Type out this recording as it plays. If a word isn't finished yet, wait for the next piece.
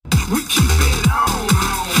We keep it on.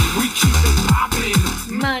 We keep it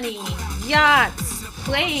poppin'. Money, yachts,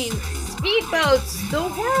 planes, speedboats, the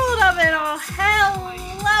world of it all.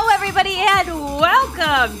 Hello, everybody, and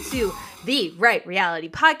welcome to the Right Reality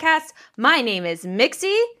Podcast. My name is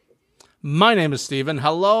Mixie. My name is Steven.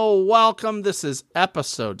 Hello, welcome. This is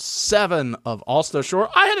episode 7 of All Star Shore.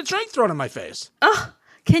 I had a drink thrown in my face. Oh,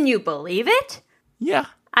 can you believe it? Yeah.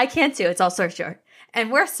 I can't too. It's All Star Shore. And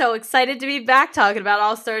we're so excited to be back talking about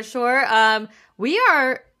All Star Shore.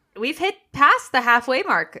 We've hit past the halfway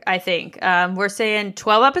mark, I think. We're saying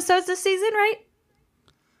 12 episodes this season, right?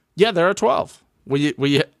 Yeah, there are 12.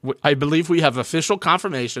 I believe we have official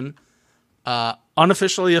confirmation,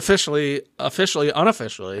 unofficially, officially,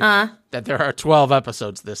 unofficially, that there are 12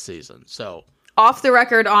 episodes this season. So off the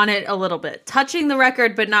record on it a little bit. Touching the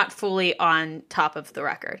record, but not fully on top of the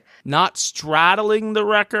record. Not straddling the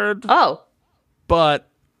record, Oh. but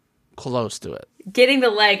close to it. Getting the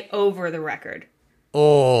leg over the record.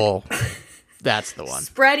 Oh, that's the one.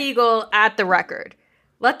 Spread eagle at the record.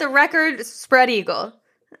 Let the record spread eagle.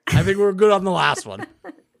 I think we're good on the last one.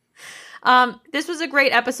 This was a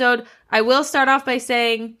great episode. I will start off by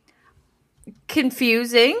saying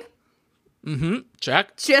confusing.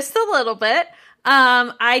 Check. Just a little bit.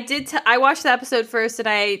 I watched the episode first, and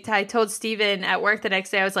I told Steven at work the next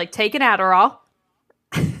day, I was like, take an Adderall.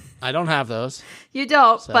 I don't have those. You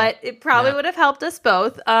don't, So, but it probably yeah. would have helped us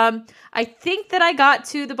both. I think that I got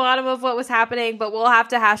to the bottom of what was happening, but we'll have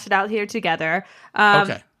to hash it out here together.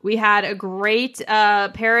 Okay. We had a great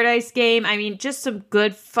Paradise game. I mean, just some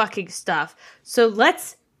good fucking stuff. So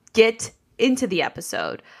let's get into the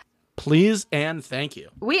episode. Please and thank you.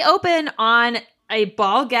 We open on a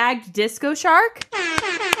ball-gagged disco shark.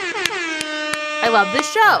 I love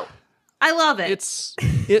this show. I love it.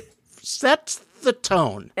 It sets the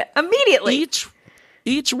tone. Immediately.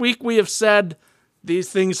 Each week we have said these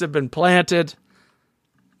things have been planted.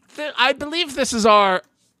 I believe this is our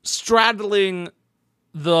straddling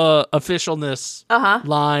the officialness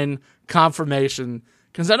line confirmation,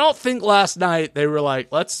 because I don't think last night they were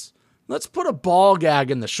like, let's put a ball gag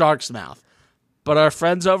in the shark's mouth. But our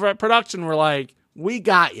friends over at production were like, we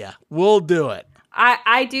got you. We'll do it.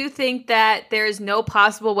 I do think that there is no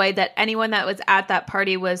possible way that anyone that was at that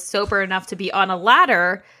party was sober enough to be on a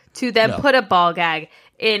ladder to then put a ball gag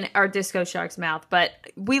in our disco shark's mouth. But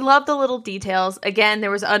we love the little details. Again,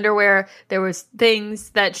 there was underwear. There was things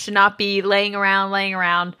that should not be laying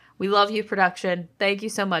around. We love you, production. Thank you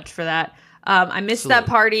so much for that. I missed that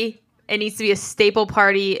party. It needs to be a staple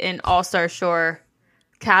party in All-Star Shore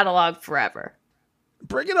catalog forever.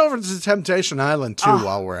 Bring it over to Temptation Island, too,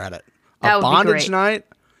 while we're at it. That would be bondage great. night,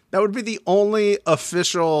 that would be the only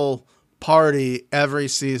official party every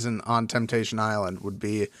season on Temptation Island would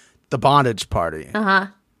be the bondage party. I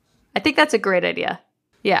think that's a great idea.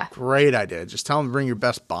 Yeah. Great idea. Just tell them to bring your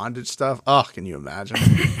best bondage stuff. Oh, can you imagine?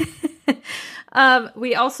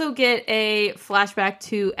 We also get a flashback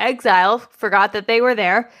to Exile. Forgot that they were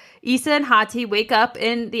there. Issa and Hati wake up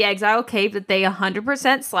in the Exile cave that they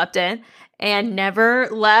 100% slept in and never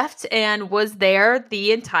left and was there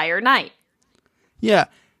the entire night. Yeah.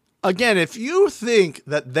 Again, if you think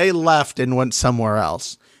that they left and went somewhere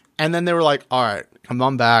else, and then they were like, all right, come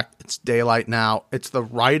on back. It's daylight now. It's the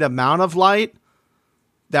right amount of light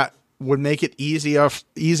that would make it easy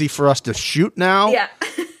for us to shoot now. Yeah.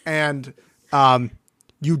 And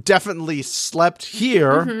you definitely slept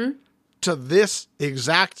here to this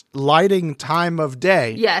exact lighting time of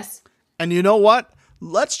day. Yes. And you know what?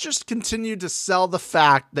 Let's just continue to sell the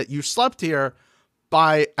fact that you slept here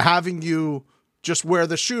by having you just wear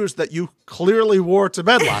the shoes that you clearly wore to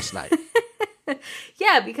bed last night.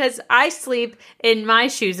 Yeah, because I sleep in my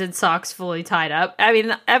shoes and socks fully tied up. I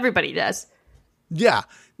mean, everybody does. Yeah.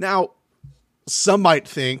 Now, some might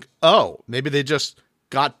think, oh, maybe they just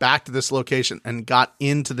got back to this location and got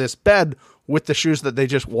into this bed with the shoes that they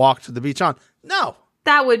just walked to the beach on. No.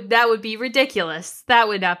 That would be ridiculous. That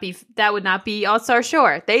would not be All-Star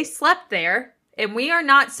Shore. They slept there, and we are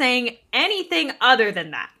not saying anything other than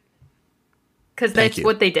that. Because that's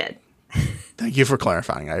what they did. Thank you for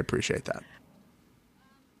clarifying. I appreciate that.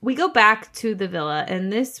 We go back to the villa,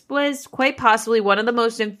 and this was quite possibly one of the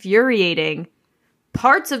most infuriating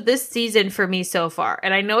parts of this season for me so far.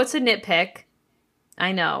 And I know it's a nitpick.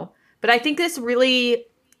 I know. But I think this really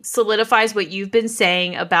solidifies what you've been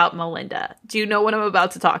saying about Melinda. Do you know what I'm about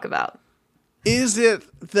to talk about? Is it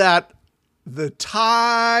that the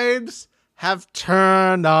tides have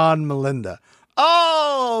turned on Melinda?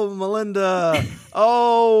 Oh, Melinda.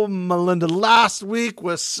 Oh, Melinda. Last week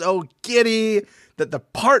was so giddy. that the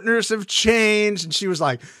partners have changed. And she was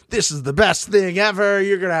like, this is the best thing ever.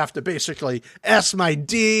 You're going to have to basically S my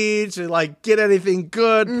D to like get anything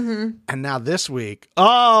good. And now this week,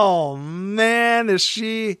 oh man,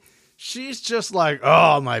 she's just like,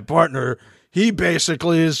 oh, my partner, he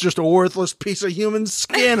basically is just a worthless piece of human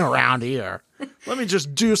skin around here. Let me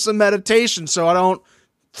just do some meditation so I don't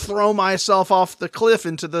throw myself off the cliff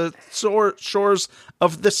into the shores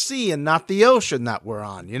of the sea and not the ocean that we're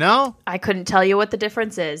on, you know? I couldn't tell you what the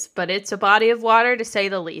difference is, but it's a body of water to say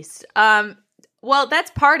the least. Well,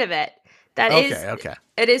 that's part of it.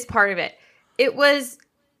 It is part of it. It was,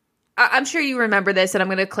 I'm sure you remember this, and I'm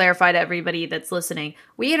going to clarify to everybody that's listening.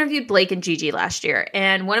 We interviewed Blake and Gigi last year,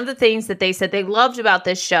 and one of the things that they said they loved about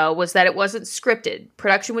this show was that it wasn't scripted.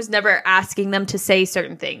 Production was never asking them to say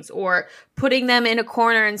certain things or putting them in a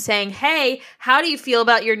corner and saying, hey, how do you feel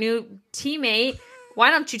about your new teammate? Why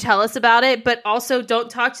don't you tell us about it? But also don't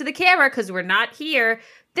talk to the camera because we're not here.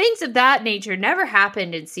 Things of that nature never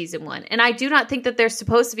happened in season 1. And I do not think that they're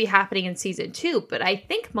supposed to be happening in season 2. But I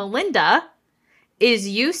think Melinda is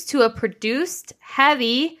used to a produced,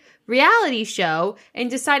 heavy reality show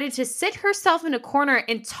and decided to sit herself in a corner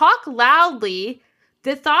and talk loudly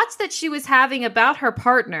the thoughts that she was having about her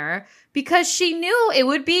partner because she knew it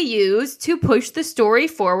would be used to push the story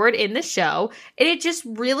forward in the show. And it just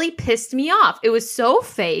really pissed me off. It was so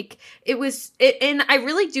fake. And I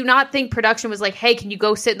really do not think production was like, hey, can you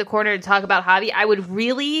go sit in the corner and talk about Javi? I would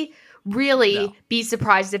really be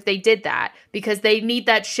surprised if they did that because they need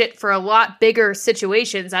that shit for a lot bigger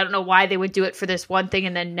situations. I don't know why they would do it for this one thing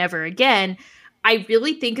and then never again. I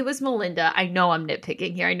really think it was Melinda. I know I'm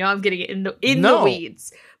nitpicking here. I know I'm getting in the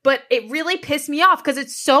weeds, but it really pissed me off because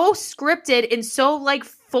it's so scripted and so like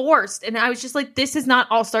forced. And I was just like, this is not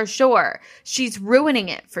All-Star Shore. She's ruining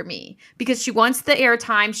it for me because she wants the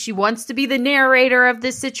airtime. She wants to be the narrator of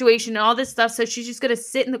this situation and all this stuff. So she's just going to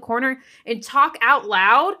sit in the corner and talk out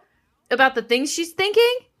loud about the things she's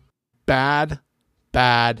thinking? Bad.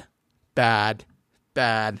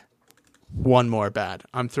 One more bad.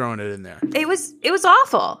 I'm throwing it in there. It was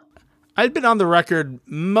awful. I'd been on the record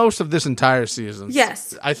most of this entire season.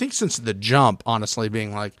 Yes. I think since the jump, honestly,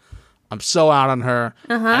 being like, I'm so out on her.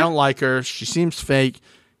 I don't like her. She seems fake.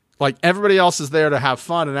 Like, everybody else is there to have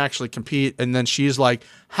fun and actually compete. And then she's like,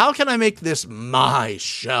 how can I make this my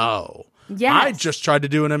show? Yes. I just tried to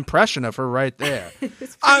do an impression of her right there.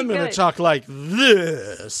 I'm going to talk like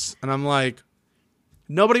this. And I'm like,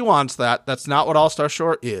 nobody wants that. That's not what All-Star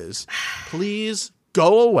Shore is. Please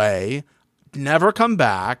go away. Never come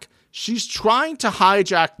back. She's trying to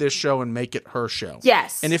hijack this show and make it her show.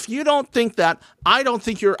 Yes. And if you don't think that, I don't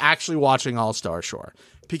think you're actually watching All-Star Shore.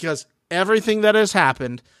 Because everything that has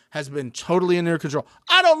happened has been totally in your control.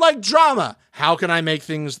 I don't like drama. How can I make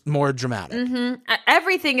things more dramatic?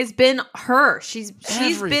 Everything has been her. She's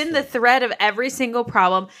been the thread of every single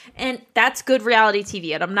problem, and that's good reality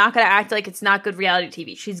TV. And I'm not going to act like it's not good reality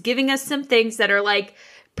TV. She's giving us some things that are like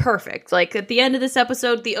perfect. Like at the end of this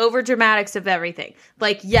episode, the over dramatics of everything.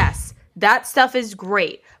 Like, yes, that stuff is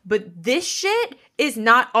great, but this shit is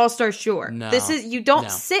not All-Star Shore. No, this is, you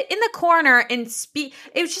don't sit in the corner and speak.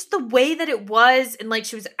 It was just the way that it was. And like,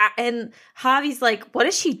 she was, and Javi's like, what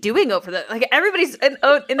is she doing over there? Like everybody's in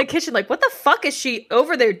the kitchen, like, what the fuck is she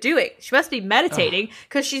over there doing? She must be meditating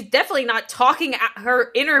because she's definitely not talking at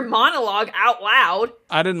her inner monologue out loud.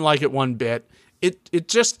 I didn't like it one bit.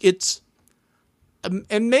 It's,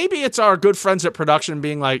 and maybe it's our good friends at production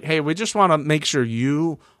being like, hey, we just want to make sure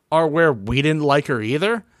you are where we didn't like her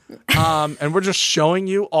either. And we're just showing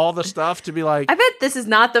you all the stuff to be like, I bet this is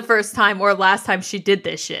not the first time or last time she did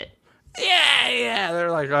this shit. Yeah.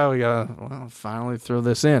 They're like, oh, we gotta finally throw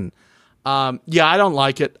this in. Yeah, I don't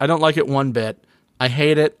like it. I don't like it one bit. I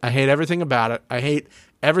hate it. I hate everything about it. I hate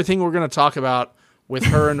everything we're going to talk about with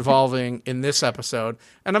her involving in this episode.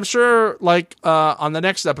 And I'm sure, like, on the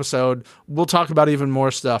next episode, we'll talk about even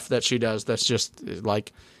more stuff that she does that's just,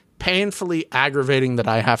 like, painfully aggravating that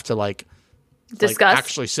I have to, like, discuss.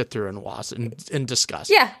 Actually sit through and watch and discuss.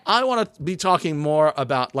 Yeah. I want to be talking more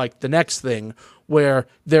about, like, the next thing where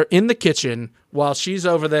they're in the kitchen while she's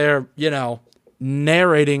over there, you know,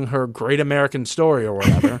 narrating her great American story or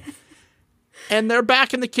whatever. And they're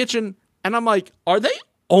back in the kitchen, and I'm like, are they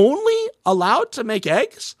only allowed to make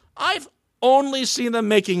eggs? I've only seen them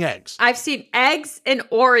making eggs. I've seen eggs and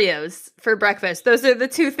Oreos for breakfast. Those are the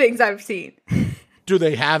two things I've seen. Do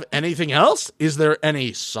they have anything else? Is there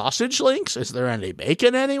any sausage links? Is there any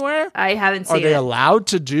bacon anywhere? I haven't seen it. Are they allowed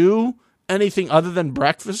to do anything other than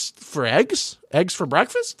breakfast for eggs? Eggs for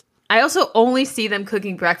breakfast? I also only see them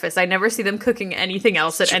cooking breakfast. I never see them cooking anything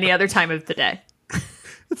else at any other time of the day.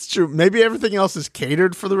 It's true. Maybe everything else is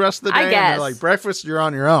catered for the rest of the day. I guess. And they're like, breakfast, you're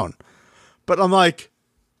on your own. But I'm like,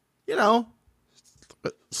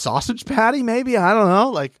 sausage patty, maybe? I don't know.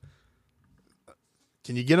 Like,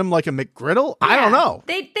 can you get them like a McGriddle? I don't know.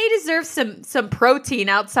 They deserve some protein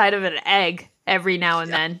outside of an egg every now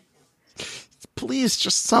and then. Please,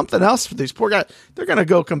 just something else for these poor guys. They're going to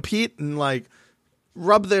go compete and like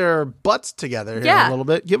rub their butts together here a little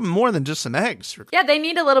bit. Give them more than just some eggs. Yeah, they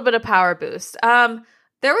need a little bit of power boost.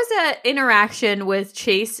 There was an interaction with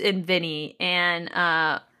Chase and Vinny, and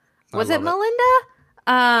was it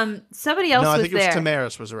Melinda? Somebody else was there. No, I think it was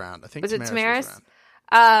Tamaris was around. I think was it Tamaris? Was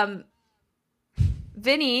around.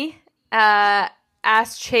 Vinny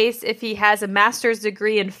asked Chase if he has a master's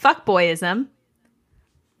degree in fuckboyism,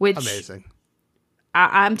 which amazing.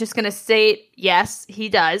 I'm just going to say yes, he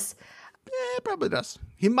does. Yeah, probably does.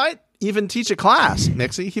 He might even teach a class,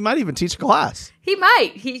 Mixie. He might even teach a class. He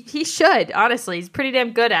might. He should, honestly. He's pretty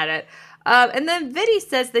damn good at it. And then Vinny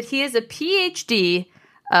says that he has a PhD,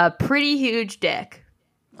 a pretty huge dick.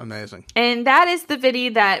 Amazing. And that is the Vinny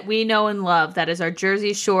that we know and love. That is our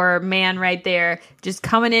Jersey Shore man right there, just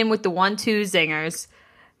coming in with the 1-2 zingers.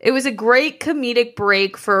 It was a great comedic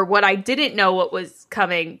break for what I didn't know what was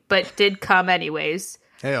coming, but did come anyways.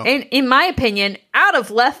 Hey-o. And in my opinion, out of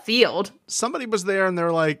left field. Somebody was there and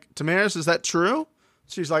they're like, Tamaris, is that true?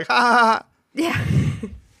 She's like, ha ha ha. Yeah.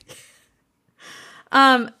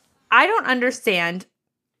 I don't understand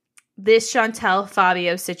this Chantel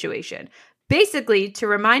Fabio situation. Basically, to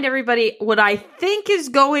remind everybody what I think is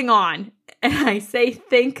going on, and I say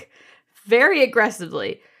think very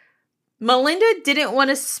aggressively, Melinda didn't want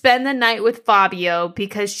to spend the night with Fabio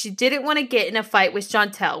because she didn't want to get in a fight with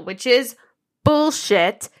Chantel, which is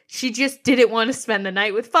bullshit. She just didn't want to spend the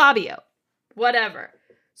night with Fabio. Whatever.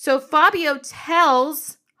 So Fabio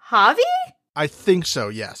tells Javi? I think so,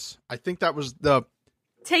 yes. I think that was the...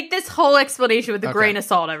 Take this whole explanation with a grain of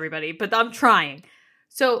salt, everybody, but I'm trying.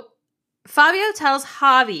 So Fabio tells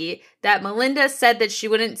Javi that Melinda said that she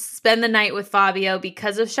wouldn't spend the night with Fabio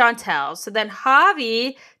because of Chantel. So then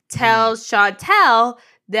Javi tells Chantel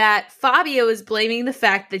that Fabio is blaming the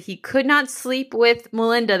fact that he could not sleep with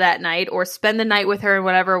Melinda that night or spend the night with her in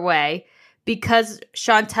whatever way because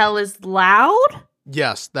Chantel is loud?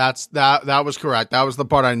 Yes, that was correct. That was the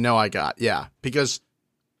part I know I got. Yeah, because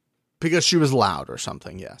she was loud or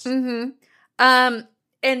something, yes. Mm-hmm.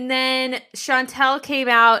 And then Chantel came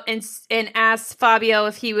out and asked Fabio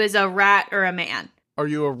if he was a rat or a man. Are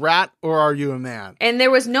you a rat or are you a man? And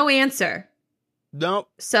there was no answer. Nope.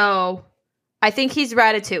 So I think he's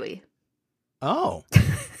Ratatouille. Oh.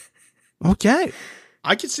 Okay.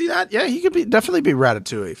 I could see that. Yeah, he could definitely be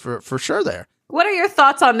Ratatouille for sure there. What are your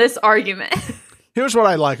thoughts on this argument? Here's what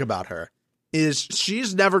I like about her is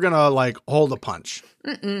she's never going to like hold a punch.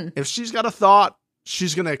 Mm-mm. If she's got a thought,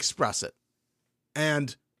 she's going to express it.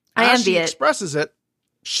 And I as envy she it. expresses it,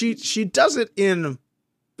 she does it in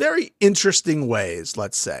very interesting ways,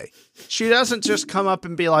 let's say. She doesn't just come up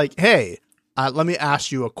and be like, hey, let me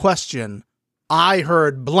ask you a question. I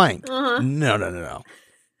heard blank. Uh-huh. No.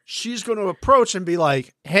 She's going to approach and be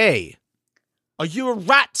like, hey, are you a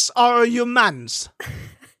rat or are you mans?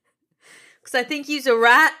 Because I think he's a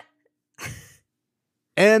rat.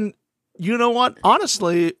 And you know what?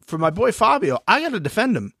 Honestly, for my boy Fabio, I got to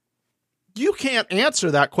defend him. You can't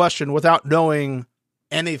answer that question without knowing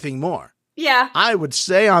anything more. Yeah. I would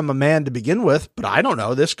say I'm a man to begin with, but I don't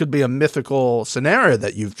know. This could be a mythical scenario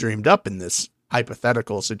that you've dreamed up in this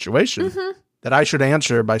hypothetical situation that I should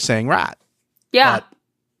answer by saying rat. Yeah. But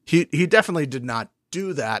he definitely did not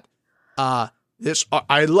do that. I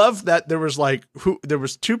love that there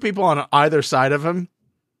was two people on either side of him,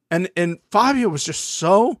 and Fabio was just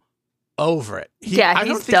so over it. I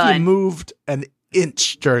don't think he moved an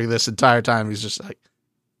inch during this entire time. He's just like,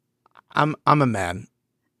 I'm a man.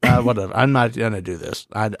 Whatever. I'm not gonna do this.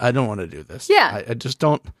 I don't want to do this. Yeah. I just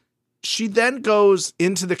don't. She then goes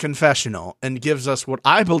into the confessional and gives us what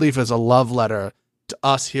I believe is a love letter to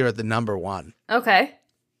us here at the number one. Okay.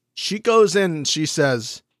 She goes in and she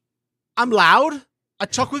says, I'm loud. I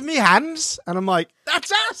talk with me hands. And I'm like,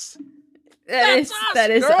 that's us. That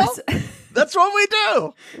is girl. us. That's what we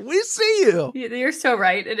do. We see you. You're so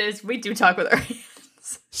right. It is. We do talk with our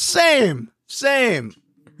hands. Same.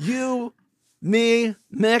 You, me,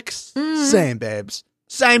 Mix. Same, babes.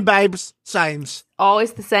 Same, babes. Sames.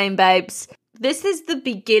 Always the same, babes. This is the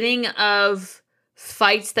beginning of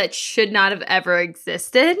fights that should not have ever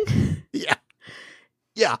existed.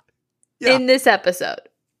 Yeah. In this episode.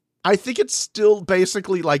 I think it's still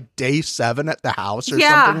basically like day 7 at the house or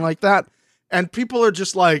something like that. And people are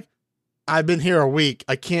just like, I've been here a week.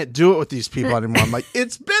 I can't do it with these people anymore. I'm like,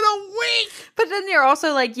 it's been a week. But then you're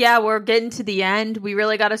also like, yeah, we're getting to the end. We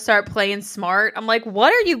really got to start playing smart. I'm like,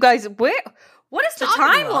 what are you guys? What is the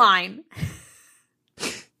timeline?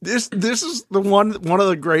 This is the one of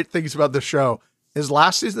the great things about the show is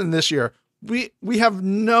last season and this year, we have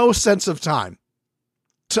no sense of time.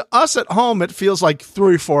 To us at home, it feels like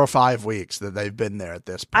 3, 4, or 5 weeks that they've been there at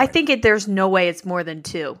this point. I think there's no way it's more than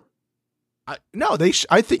 2. No,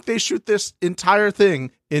 I think they shoot this entire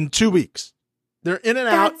thing in 2 weeks. They're in and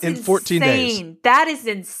out in 14 days. That is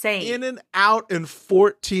insane. In and out in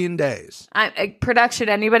 14 days. Production,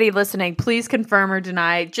 anybody listening, please confirm or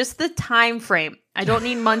deny just the time frame. I don't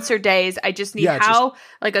need months or days. I just need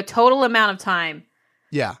like a total amount of time.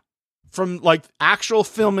 Yeah. From like actual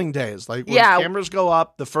filming days, like when cameras go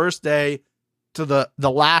up the first day to the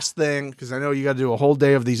last thing, because I know you got to do a whole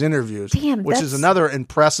day of these interviews, which is another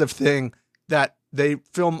impressive thing that they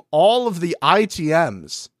film all of the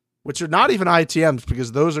ITMs, which are not even ITMs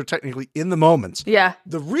because those are technically in the moments. Yeah.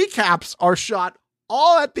 The recaps are shot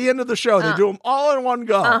all at the end of the show. They do them all in one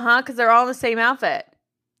go. Because they're all in the same outfit.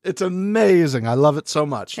 It's amazing. I love it so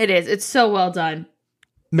much. It is. It's so well done.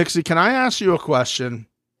 Mixie, can I ask you a question?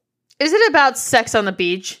 Is it about sex on the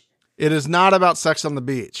beach? It is not about sex on the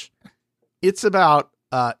beach. It's about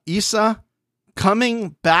Issa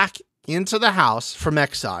coming back into the house from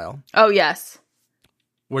exile. Oh, yes.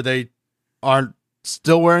 Where they are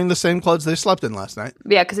still wearing the same clothes they slept in last night.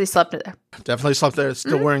 Yeah, because they slept there. Definitely slept there.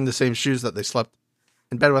 Still wearing the same shoes that they slept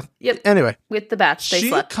in bed with. Yep. Anyway. With the batch they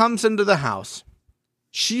slept. She comes into the house.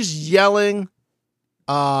 She's yelling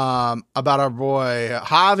about our boy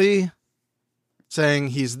Javi, saying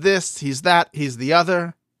he's this, he's that, he's the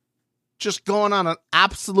other. Just going on an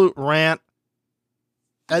absolute rant.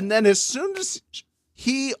 And then as soon as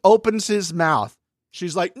he opens his mouth,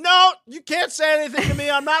 she's like, no, you can't say anything to me.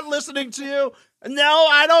 I'm not listening to you. No,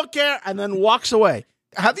 I don't care. And then walks away.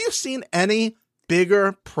 Have you seen any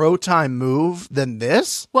bigger pro time move than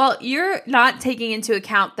this? Well, you're not taking into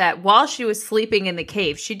account that while she was sleeping in the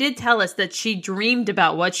cave, she did tell us that she dreamed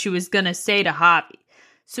about what she was going to say to Javi.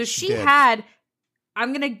 So she had,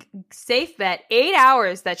 I'm going to safe bet, 8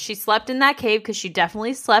 hours that she slept in that cave, because she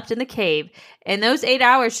definitely slept in the cave. And those 8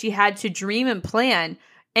 hours she had to dream and plan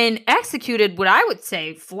and executed what I would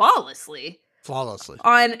say flawlessly.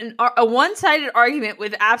 On a one-sided argument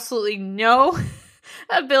with absolutely no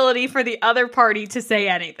ability for the other party to say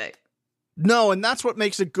anything. No, and that's what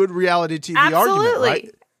makes a good reality TV argument,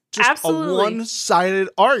 right? Just a one-sided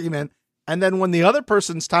argument. And then when the other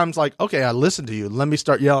person's time's like, okay, I listened to you, let me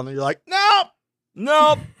start yelling. And you're like,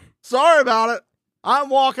 nope, sorry about it. I'm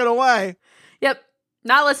walking away. Yep.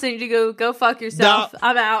 Not listening to you. Go fuck yourself. No.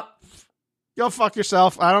 I'm out. Go fuck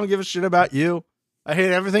yourself. I don't give a shit about you. I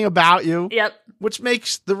hate everything about you. Yep. Which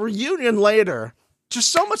makes the reunion later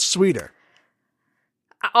just so much sweeter.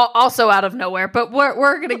 Also out of nowhere, but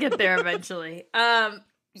we're gonna get there eventually.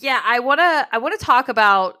 Yeah, I wanna talk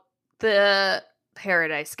about the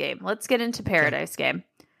Paradise Game. Let's get into Paradise Game.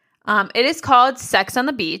 It is called Sex on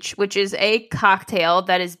the Beach, which is a cocktail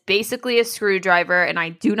that is basically a screwdriver, and I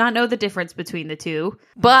do not know the difference between the two.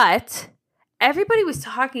 But everybody was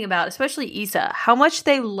talking about, especially Issa, how much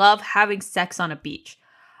they love having sex on a beach.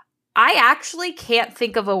 I actually can't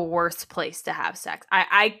think of a worse place to have sex.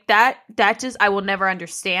 I will never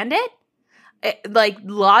understand it. Like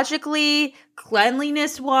logically,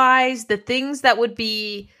 cleanliness wise, the things that would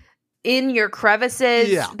be in your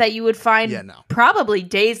crevices that you would find probably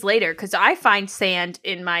days later, because I find sand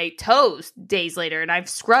in my toes days later and I've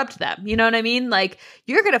scrubbed them. You know what I mean? Like,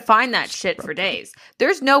 you're going to find that shit for days.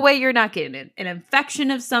 There's no way you're not getting an infection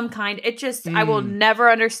of some kind. It just, I will never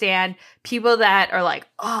understand people that are like,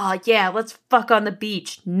 oh yeah, let's fuck on the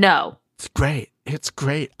beach. No. It's great.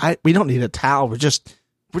 We don't need a towel. We're just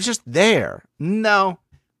there. No.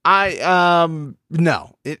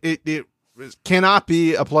 No. It cannot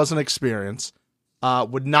be a pleasant experience.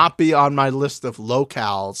 Would not be on my list of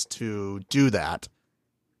locales to do that.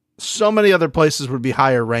 So many other places would be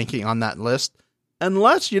higher ranking on that list.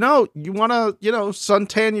 Unless, you want to,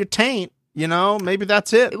 suntan your taint, maybe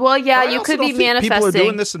that's it. Well, yeah, you could be manifesting. People are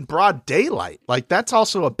doing this in broad daylight. Like, that's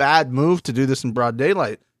also a bad move to do this in broad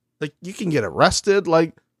daylight. Like, you can get arrested.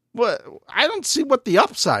 Like, what? I don't see what the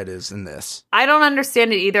upside is in this. I don't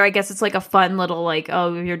understand it either. I guess it's like a fun little, like,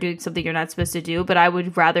 oh, you're doing something you're not supposed to do. But I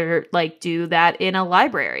would rather, like, do that in a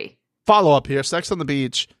library. Follow up here. Sex on the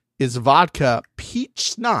Beach is vodka,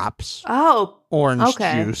 peach schnapps, orange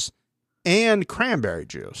juice, and cranberry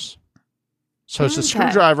juice. So it's a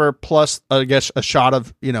screwdriver plus, I guess, a shot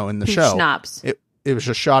of, in the peach show. Schnapps. It was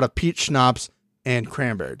a shot of peach schnapps and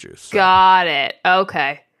cranberry juice. So. Got it.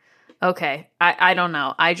 Okay. I don't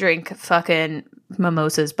know. I drink fucking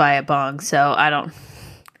mimosas by a bong, so I don't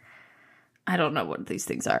know what these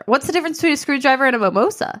things are. What's the difference between a screwdriver and a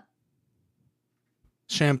mimosa?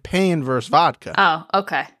 Champagne versus vodka. Oh,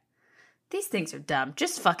 okay. These things are dumb.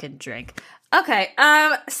 Just fucking drink. Okay,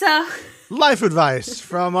 so Life advice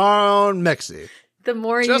from our own Mexi. the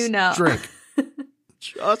more Just you know. drink.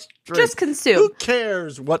 Just drink. Just consume. Who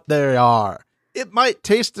cares what they are? It might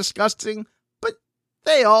taste disgusting, but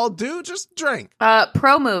they all do. Just drink.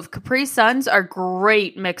 Pro move. Capri Suns are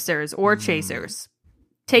great mixers or chasers.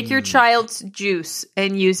 Take your child's juice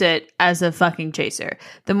and use it as a fucking chaser.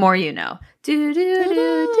 The more you know. Do, do,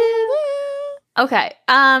 do, do. Okay.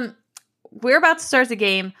 We're about to start the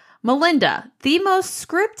game. Melinda, the most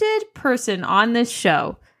scripted person on this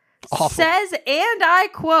show, Awful. says, and I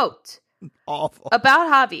quote, Awful.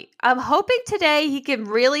 about Javi, I'm hoping today he can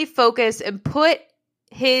really focus and put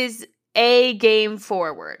his A game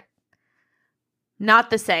forward.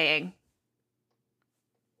 Not the saying.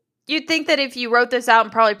 You'd think that if you wrote this out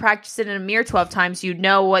and probably practiced it in a mirror 12 times, you'd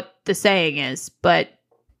know what the saying is, but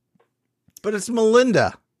It's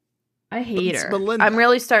Melinda. I hate It's her. Melinda. I'm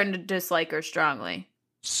really starting to dislike her strongly.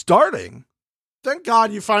 Starting? Thank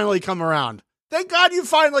God you finally come around. Thank God you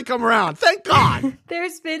finally come around. Thank God.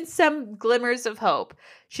 There's been some glimmers of hope.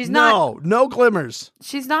 She's not No glimmers.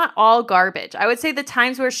 she's not all garbage. I would say the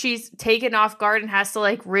times where she's taken off guard and has to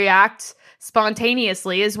like react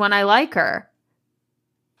spontaneously is when I like her.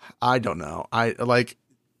 I don't know. I like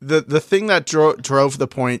the thing that drove the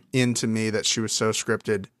point into me that she was so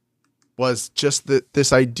scripted was just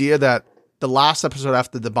this idea that the last episode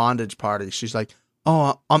after the bondage party, she's like,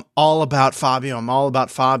 "Oh, I'm all about Fabio. I'm all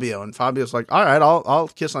about Fabio." And Fabio's like, "All right, I'll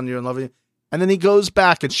kiss on you and love you." And then he goes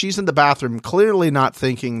back and she's in the bathroom, clearly not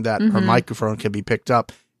thinking that her microphone can be picked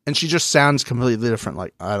up. And she just sounds completely different.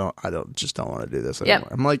 Like, I don't want to do this anymore.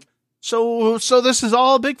 Yep. I'm like, so this is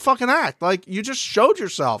all a big fucking act. Like, you just showed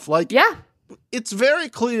yourself. Like, Yeah. it's very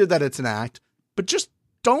clear that it's an act, but just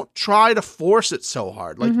don't try to force it so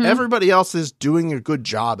hard. Like, everybody else is doing a good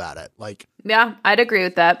job at it. Like, Yeah, I'd agree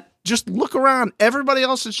with that. just look around. Everybody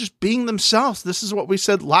else is just being themselves. This is what we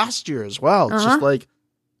said last year as well. It's just like,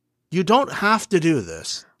 you don't have to do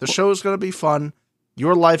this. The show is going to be fun.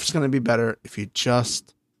 Your life's going to be better if you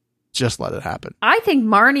just let it happen. I think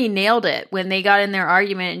Marnie nailed it when they got in their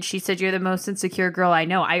argument and she said, "You're the most insecure girl I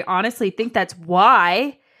know." I honestly think that's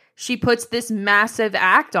why she puts this massive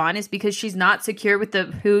act on, is because she's not secure with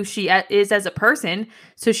who she is as a person.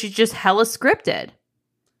 So she's just hella scripted.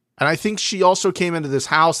 And I think she also came into this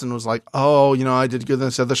house and was like, "Oh, I did good on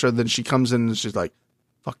this other show." Then she comes in and she's like,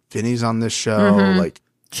 "Fuck, Vinny's on this show." Like,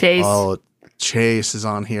 Chase. "Oh, Chase is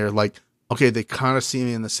on here." Like, okay, they kind of see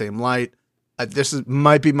me in the same light.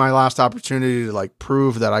 Might be my last opportunity to like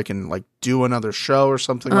prove that I can like do another show or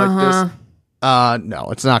something like this.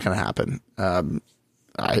 No, it's not going to happen.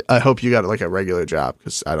 I hope you got like a regular job,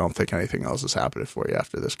 because I don't think anything else is happening for you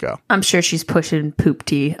after this go. I'm sure she's pushing poop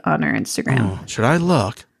tea on her Instagram. Oh, should I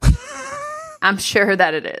look? I'm sure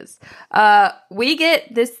that it is. We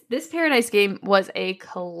get this Paradise Game was a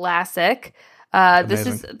classic. This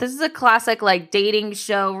is a classic like dating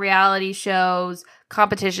show, reality shows,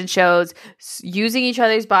 competition shows, using each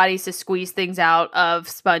other's bodies to squeeze things out of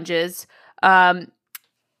sponges. An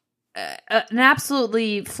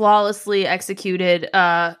absolutely flawlessly executed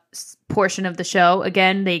portion of the show.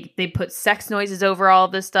 Again, they put sex noises over all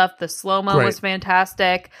of this stuff. The slow-mo was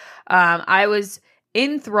fantastic. I was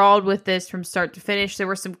enthralled with this from start to finish. There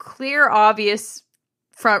were some clear, obvious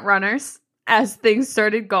front runners as things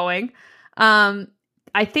started going.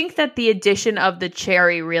 I think that the addition of the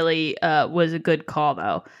cherry really was a good call,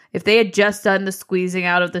 though. If they had just done the squeezing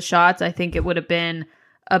out of the shots, I think it would have been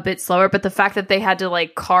a bit slower. But the fact that they had to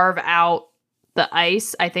like carve out the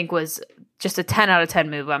ice, I think was just a 10 out of 10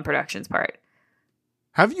 move on production's part.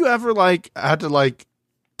 Have you ever like had to like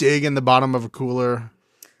dig in the bottom of a cooler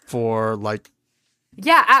for like?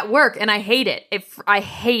 Yeah, at work, and I hate it. I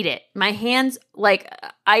hate it. My hands, like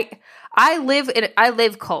I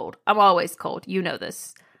live cold. I'm always cold. You know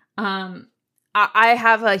this. I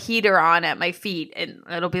have a heater on at my feet, and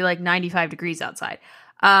it'll be like 95 degrees outside.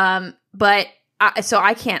 But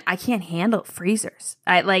I can't handle freezers.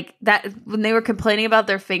 I like that when they were complaining about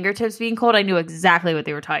their fingertips being cold, I knew exactly what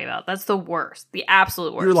they were talking about. That's the worst, the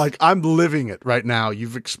absolute worst. You're like, I'm living it right now.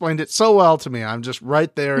 You've explained it so well to me. I'm just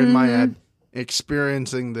right there in my head,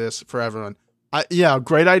 experiencing this for everyone.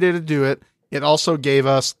 Great idea to do it. It also gave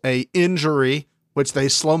us a injury, which they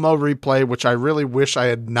slow-mo replay, which I really wish I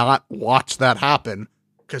had not watched that happen,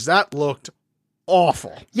 because that looked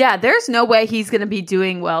awful. Yeah, there's no way he's going to be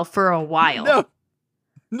doing well for a while.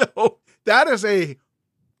 No, that is a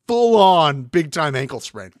full-on big-time ankle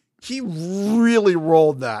sprain. he really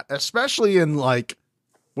rolled that, especially in like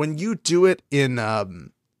when you do it in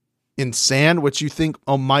sand, which you think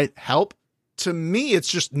might help. To me, it's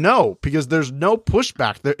just no, because there's no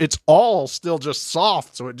pushback there. It's all still just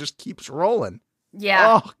soft, so it just keeps rolling.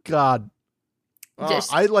 Yeah. Oh God.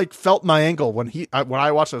 I like felt my ankle when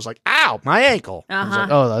I watched it. I was like, "Ow, my ankle!" I was like,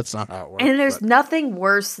 "Oh, that's not how it works." And there's nothing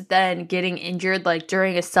worse than getting injured, like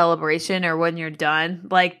during a celebration or when you're done.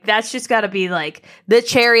 Like that's just got to be like the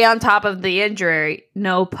cherry on top of the injury.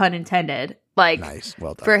 No pun intended. Like, nice,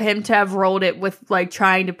 well done. For him to have rolled it with like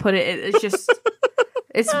trying to put it, it's just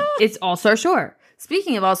it's All-Star Shore.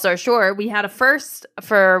 Speaking of All-Star Shore, we had a first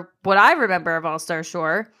for what I remember of All-Star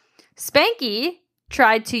Shore. Spanky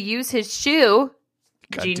tried to use his shoe.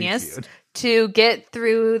 Genius DQ'd. To get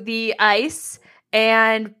through the ice,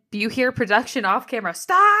 and you hear production off camera,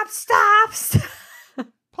 stop,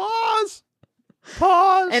 Pause,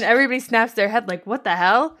 and everybody snaps their head like, what the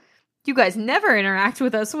hell? You guys never interact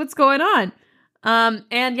with us. What's going on?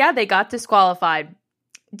 And yeah, they got disqualified.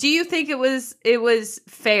 Do you think it was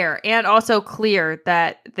fair and also clear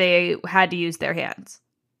that they had to use their hands?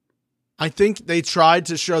 I think they tried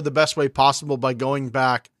to show the best way possible by going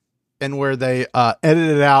back and where they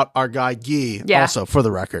edited out our guy Guy. Yeah. Also, for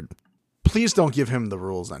the record, please don't give him the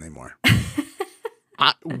rules anymore.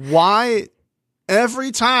 Why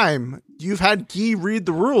every time you've had Guy read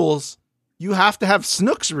the rules, you have to have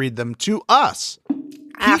Snooks read them to us?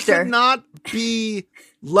 He could not be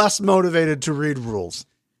less motivated to read rules.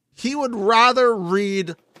 He would rather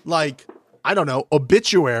read, like, I don't know,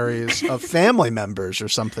 obituaries of family members or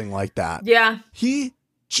something like that. Yeah. He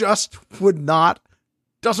just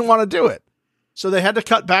doesn't want to do it. So they had to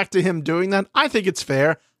cut back to him doing that. I think it's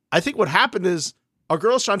fair. I think what happened is our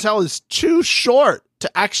girl Chantel is too short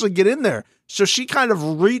to actually get in there. So she kind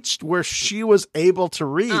of reached where she was able to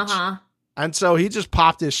reach. And so he just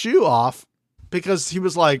popped his shoe off because he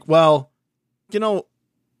was like, well,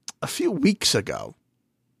 a few weeks ago,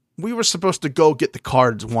 we were supposed to go get the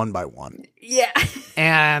cards one by one. Yeah.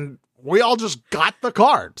 And we all just got the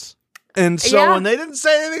cards. And so, and they didn't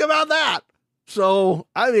say anything about that. So,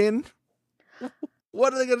 I mean,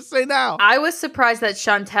 what are they going to say now? I was surprised that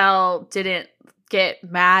Chantel didn't get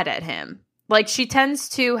mad at him. Like, she tends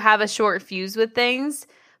to have a short fuse with things,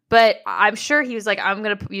 but I'm sure he was like, I'm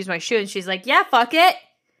going to use my shoe. And she's like, yeah, fuck it.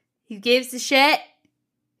 He gives the shit.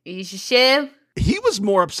 Use your shoe. He was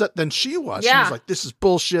more upset than she was. Yeah. She was like, this is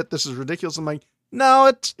bullshit. This is ridiculous. I'm like,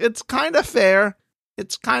 no, it's kind of fair.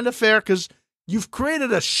 It's kind of fair because you've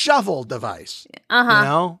created a shovel device.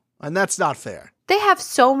 And that's not fair. They have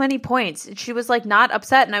so many points. And she was like not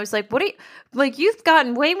upset. And I was like, what are you, like, you've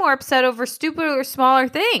gotten way more upset over stupid or smaller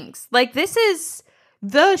things. Like, this is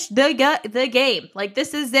the game. Like,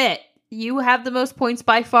 this is it. You have the most points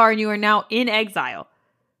by far and you are now in exile.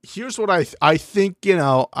 Here's what I think,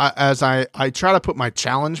 as I try to put my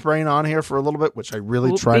challenge brain on here for a little bit, which I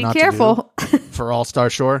really try not to do for All-Star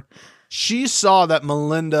Shore. She saw that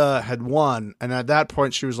Melinda had won. And at that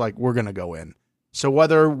point she was like, we're going to go in. So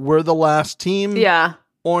whether we're the last team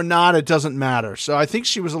or not, it doesn't matter. So I think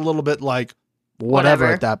she was a little bit like, whatever.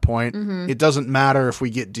 At that point. Mm-hmm. It doesn't matter if we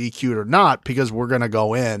get DQ'd or not because we're going to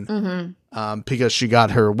go in because she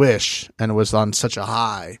got her wish and was on such a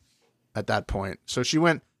high at that point. So she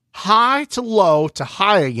went high to low to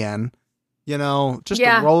high again. Just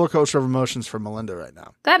a roller coaster of emotions for Melinda right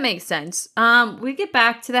now. That makes sense. We get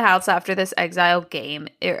back to the house after this exile game,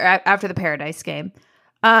 after the Paradise game.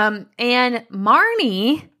 And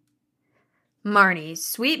Marnie,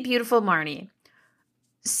 sweet, beautiful Marnie,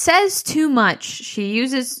 says too much. She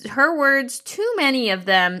uses her words, too many of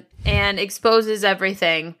them, and exposes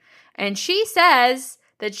everything. And she says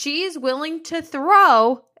that she is willing to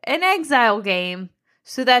throw an exile game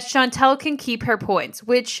so that Chantel can keep her points,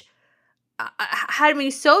 which had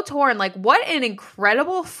me so torn. Like, what an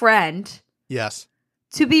incredible friend. Yes.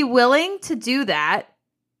 To be willing to do that.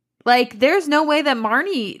 Like, there's no way that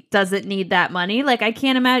Marnie doesn't need that money. Like, I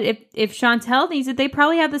can't imagine if Chantel needs it, they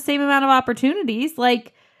probably have the same amount of opportunities.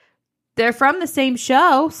 Like, they're from the same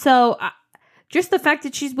show. So just the fact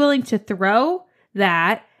that she's willing to throw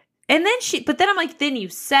that. And then but then I'm like, then you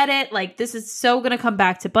said it. Like, this is so going to come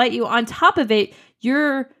back to bite you. On top of it,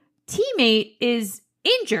 your teammate is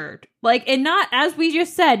injured. Like, and not, as we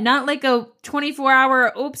just said, not like a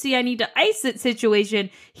 24-hour, oopsie, I need to ice it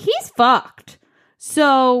situation. He's fucked.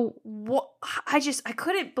 So I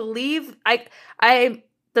couldn't believe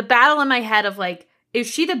the battle in my head of like, is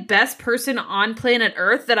she the best person on planet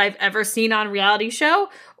Earth that I've ever seen on a reality show?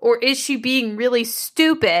 Or is she being really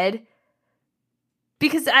stupid?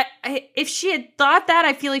 Because if she had thought that,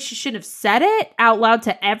 I feel like she shouldn't have said it out loud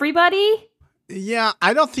to everybody. Yeah,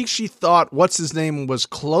 I don't think she thought what's his name was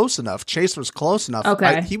close enough. Chase was close enough.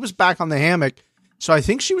 Okay. He was back on the hammock, so I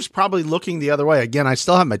think she was probably looking the other way. Again, I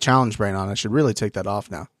still have my challenge brain on. I should really take that off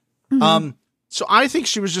now. So I think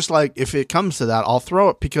she was just like, if it comes to that, I'll throw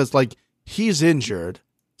it because like he's injured.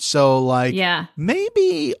 So like, Yeah.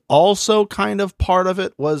 maybe also kind of part of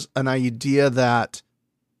it was an idea that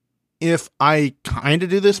if I kind of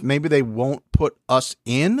do this, maybe they won't put us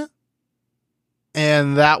in.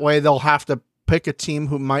 And that way they'll have to pick a team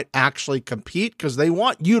who might actually compete because they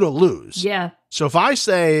want you to lose. Yeah. So if I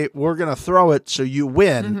say we're going to throw it so you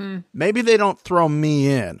win, maybe they don't throw me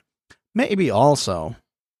in. Maybe also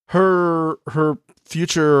her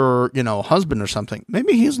future, husband or something.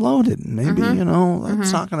 Maybe he's loaded. Maybe,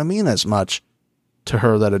 that's not going to mean as much to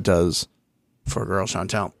her that it does for girl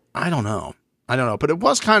Chantel. I don't know. But it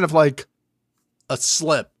was kind of like a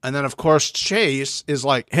slip. And then, of course, Chase is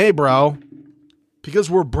like, hey, bro, because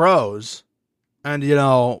we're bros and,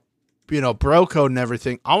 bro code and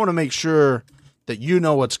everything, I want to make sure that you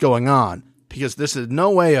know what's going on because this in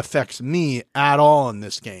no way affects me at all in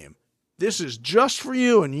this game. This is just for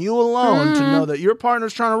you and you alone to know that your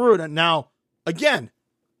partner's trying to ruin it. Now, again,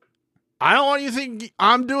 I don't want you to think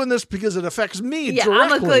I'm doing this because it affects me directly.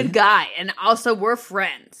 I'm a good guy, and also we're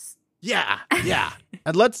friends. Yeah.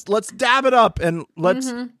 And let's dab it up, and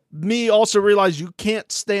let's me also realize you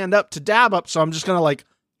can't stand up to dab up, so I'm just gonna like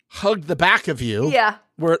hug the back of you. Yeah.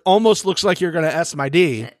 Where it almost looks like you're gonna S my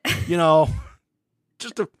D.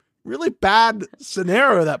 Just a really bad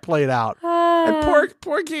scenario that played out. And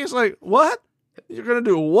poor Key's like, what? You're going to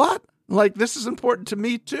do what? Like, this is important to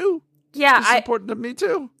me too? Yeah. This is important to me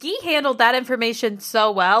too? Guy handled that information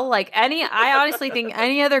so well. Like, I honestly think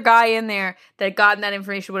any other guy in there that had gotten that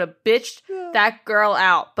information would have bitched that girl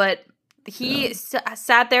out. But he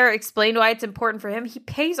sat there, explained why it's important for him. He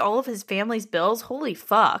pays all of his family's bills. Holy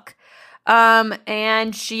fuck.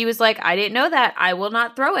 And she was like, I didn't know that. I will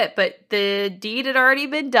not throw it. But the deed had already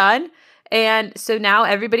been done. And so now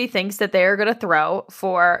everybody thinks that they're going to throw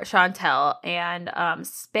for Chantel and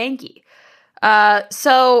Spanky.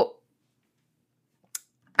 So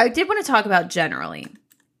I did want to talk about generally.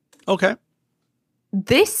 Okay.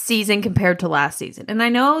 This season compared to last season. And I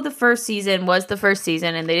know the first season was the first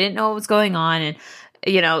season and they didn't know what was going on. And,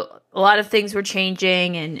 a lot of things were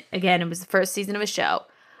changing. And again, it was the first season of a show.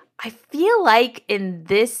 I feel like in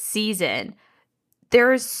this season,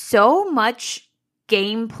 there is so much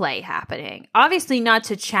gameplay happening. Obviously not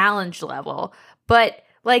to challenge level, but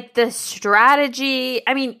like the strategy.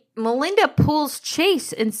 I mean, Melinda pulls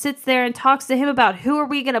Chase and sits there and talks to him about who are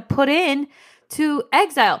we going to put in to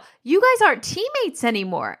exile. You guys aren't teammates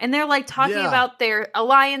anymore. And they're like talking about their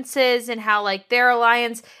alliances and how like their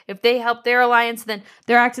alliance, if they help their alliance, then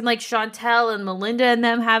they're acting like Chantel and Melinda and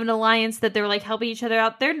them have an alliance that they're like helping each other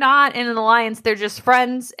out. They're not in an alliance. They're just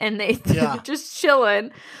friends and they're just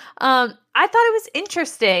chilling. I thought it was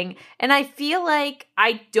interesting, and I feel like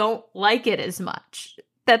I don't like it as much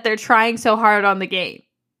that they're trying so hard on the game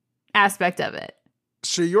aspect of it.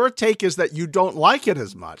 So your take is that you don't like it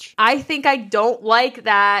as much. I think I don't like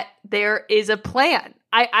that there is a plan.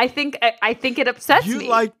 I think it upsets me. You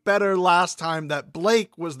liked better last time that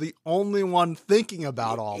Blake was the only one thinking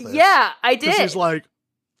about all this. Yeah, I did. He's like,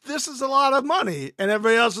 this is a lot of money. And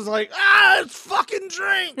everybody else is like, it's fucking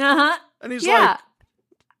drink. Uh-huh. And he's like,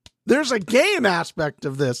 there's a game aspect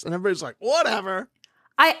of this. And everybody's like, whatever.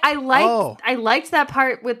 I liked that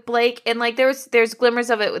part with Blake, and like there's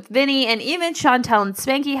glimmers of it with Vinny, and even Chantel and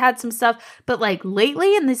Spanky had some stuff. But like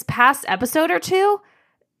lately in this past episode or two,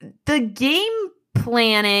 the game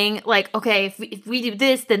planning, like, okay, if we do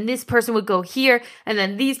this, then this person would go here, and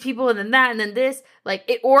then these people, and then that, and then this, like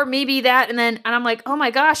it, or maybe that, and I'm like, oh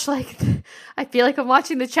my gosh, like I feel like I'm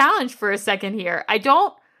watching the challenge for a second here.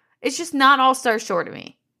 It's just not All-Star Shore to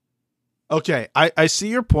me. Okay, I see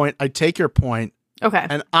your point. I take your point. Okay.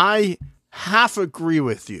 And I half agree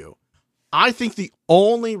with you. I think the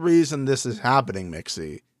only reason this is happening,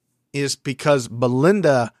 Mixie, is because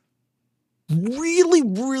Belinda really,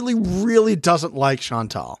 really, really doesn't like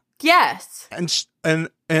Chantal. Yes.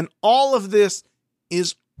 And all of this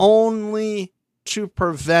is only to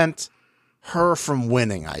prevent her from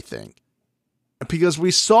winning, I think. Because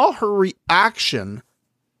we saw her reaction,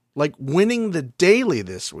 like winning the daily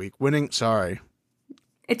this week. Sorry.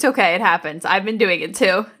 It's okay. It happens. I've been doing it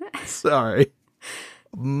too. Sorry.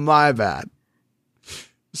 My bad.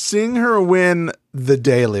 Seeing her win the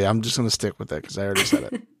daily, I'm just going to stick with it because I already said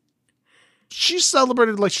it. She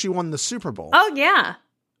celebrated like she won the Super Bowl. Oh, yeah.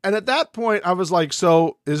 And at that point, I was like,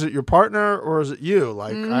 so is it your partner or is it you?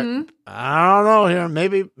 Like, I don't know here.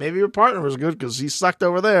 Maybe your partner was good because he sucked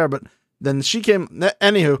over there. But then she came.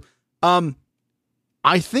 Anywho,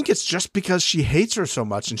 I think it's just because she hates her so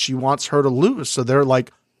much and she wants her to lose. So they're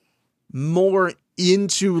like more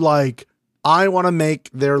into like, I want to make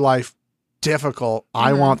their life difficult.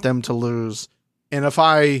 I want them to lose. And if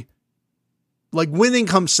I like, winning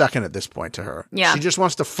comes second at this point to her. Yeah. She just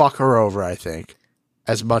wants to fuck her over, I think,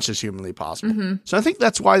 as much as humanly possible. So I think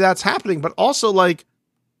that's why that's happening. But also, like,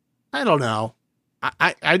 I don't know.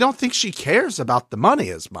 I don't think she cares about the money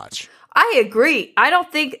as much. I agree.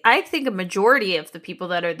 I think a majority of the people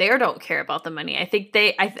that are there don't care about the money. I think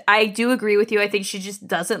I do agree with you. I think she just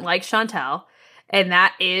doesn't like Chantel, and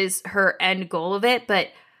that is her end goal of it. But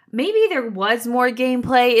maybe there was more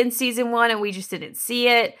gameplay in season 1 and we just didn't see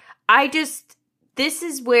it. This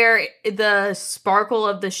is where the sparkle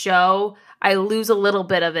of the show, I lose a little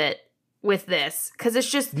bit of it with this, because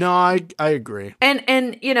it's just... No, I agree.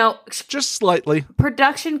 And you know... Just slightly.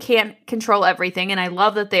 Production can't control everything, and I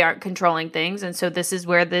love that they aren't controlling things, and so this is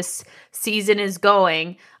where this season is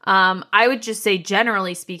going. I would just say,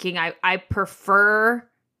 generally speaking, I prefer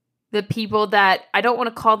the people that... I don't want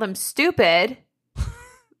to call them stupid,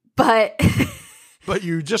 but... But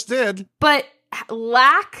you just did. But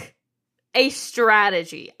lack a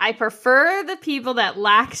strategy. I prefer the people that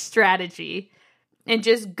lack strategy and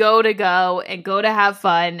just go and go to have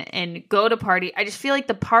fun and go to party. I just feel like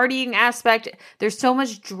the partying aspect, there's so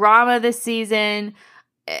much drama this season.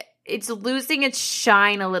 It's losing its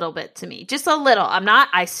shine a little bit to me. Just a little.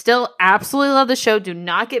 I still absolutely love the show. Do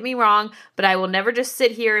not get me wrong, but I will never just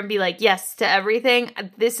sit here and be like, yes to everything.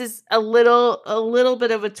 This is a little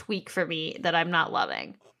bit of a tweak for me that I'm not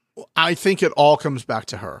loving. I think it all comes back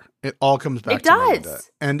to her. It all comes back to Melinda.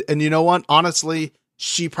 And you know what? Honestly,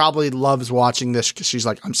 she probably loves watching this because she's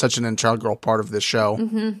like, I'm such an integral part of this show,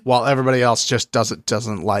 while everybody else just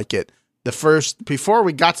doesn't like it. Before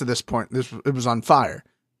we got to this point, it was on fire.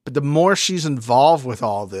 But the more she's involved with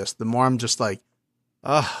all this, the more I'm just like,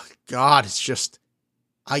 oh God, it's just,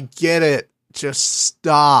 I get it. Just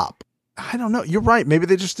stop. I don't know. You're right. Maybe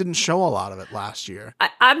they just didn't show a lot of it last year.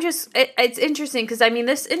 It's interesting because, I mean,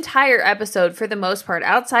 this entire episode, for the most part,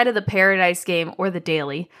 outside of the Paradise game or the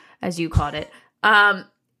Daily, as you called it,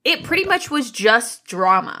 it pretty much was just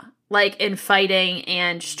drama, like in fighting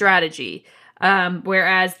and strategy.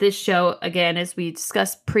 Whereas this show, again, as we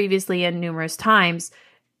discussed previously and numerous times,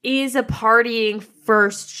 is a partying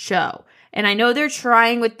first show. And I know they're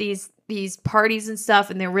trying with these parties and stuff,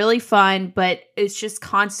 and they're really fun, but it's just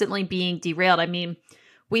constantly being derailed. I mean,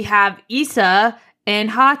 we have Issa and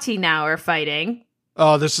Hati now are fighting.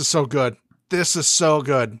 Oh, this is so good. This is so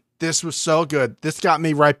good. This was so good. This got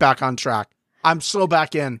me right back on track. I'm so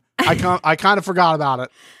back in. I kind of forgot about it.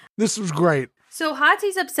 This was great. So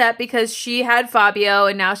Hati's upset because she had Fabio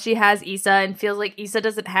and now she has Issa and feels like Issa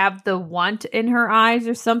doesn't have the want in her eyes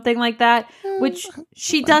or something like that, which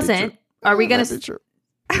she doesn't. Are we going to...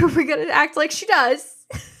 Are we going to act like she does?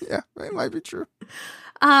 Yeah, it might be true.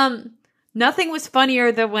 Nothing was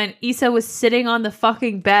funnier than when Issa was sitting on the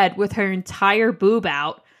fucking bed with her entire boob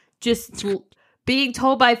out, just being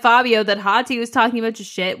told by Fabio that Hati was talking a bunch of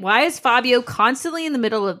shit. Why is Fabio constantly in the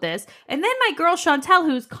middle of this? And then my girl Chantel,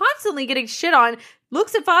 who's constantly getting shit on,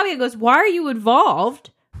 looks at Fabio and goes, why are you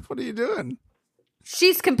involved? What are you doing?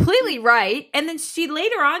 She's completely right. And then she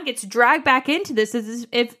later on gets dragged back into this as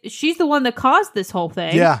if she's the one that caused this whole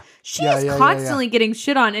thing. Yeah. She's constantly getting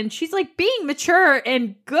shit on. And she's like being mature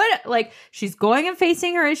and good. Like, she's going and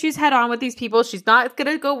facing her issues head on with these people. She's not going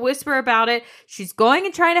to go whisper about it. She's going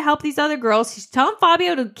and trying to help these other girls. She's telling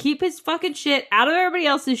Fabio to keep his fucking shit out of everybody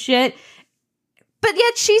else's shit. But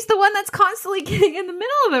yet she's the one that's constantly getting in the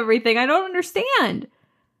middle of everything. I don't understand.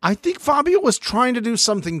 I think Fabio was trying to do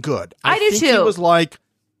something good. I do think too. He was like,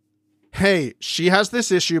 hey, she has this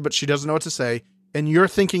issue, but she doesn't know what to say. And you're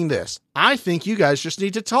thinking this. I think you guys just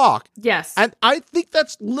need to talk. Yes. And I think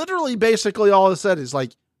that's literally basically all it said is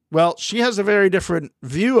like, well, she has a very different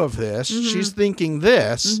view of this. She's thinking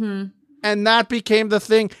this. And that became the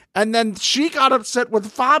thing. And then she got upset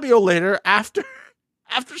with Fabio later after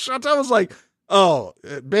Chantel was like, oh,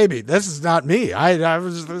 baby, this is not me. I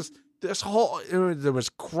was this whole, there was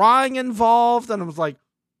crying involved, and I was like,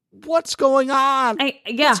 what's going on?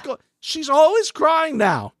 She's always crying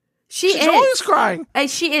now. She's always crying.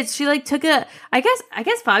 She is. She like took I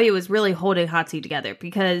guess Fabio was really holding Hati together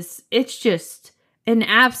because it's just an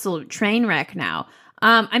absolute train wreck now.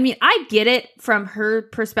 I mean, I get it from her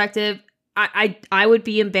perspective. I would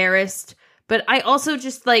be embarrassed, but I also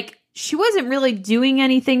just like, she wasn't really doing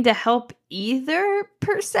anything to help either,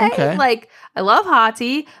 per se. Okay. Like, I love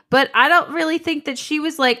Hati, but I don't really think that she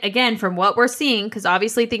was like, again, from what we're seeing, because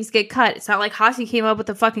obviously things get cut. It's not like Hati came up with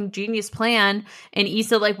a fucking genius plan and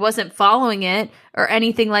Issa like wasn't following it or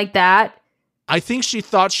anything like that. I think she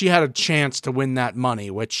thought she had a chance to win that money,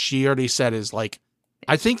 which she already said is like,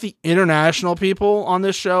 I think the international people on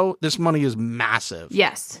this show, this money is massive.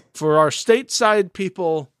 Yes. For our stateside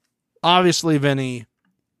people, obviously, Vinny,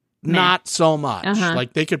 not so much.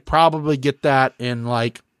 Like, they could probably get that in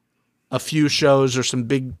like a few shows or some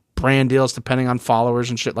big brand deals, depending on followers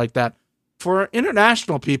and shit like that. For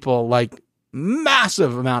international people, like,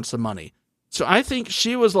 massive amounts of money. So I think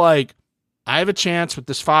she was like, I have a chance with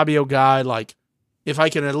this Fabio guy. Like, if I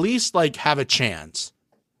can at least like have a chance.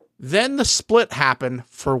 Then the split happened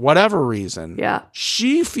for whatever reason. Yeah.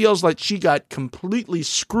 She feels like she got completely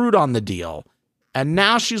screwed on the deal. And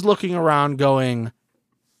now she's looking around going,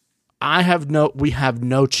 we have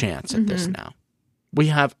no chance at this now. We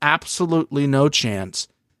have absolutely no chance.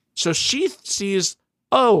 So she sees,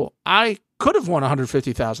 oh, I could have won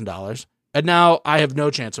 $150,000. And now I have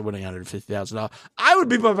no chance of winning $150,000. I would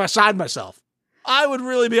be beside myself. I would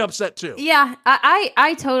really be upset too. Yeah,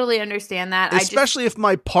 I totally understand that. Especially if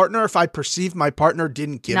I perceived my partner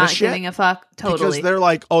didn't give a shit. Not giving a fuck, totally. Because they're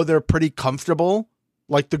like, oh, they're pretty comfortable.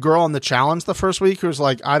 Like the girl on the challenge the first week who's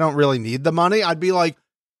like, I don't really need the money. I'd be like,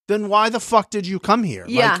 then why the fuck did you come here?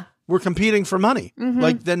 Yeah. Like, we're competing for money.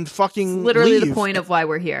 Like, then fucking it's literally leave. the point of why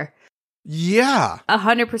we're here. Yeah.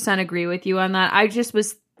 100% agree with you on that. I just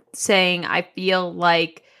was saying I feel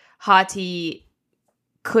like Hati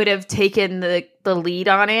could have taken the lead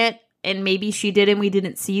on it, and maybe she did and we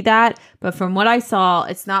didn't see that. But from what I saw,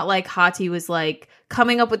 it's not like Hati was like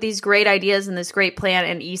coming up with these great ideas and this great plan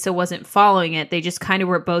and Issa wasn't following it. They just kind of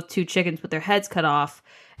were both two chickens with their heads cut off,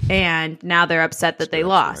 and now they're upset that they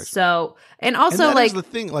lost. So, and also, and that like, is the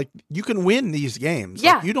thing, like, you can win these games.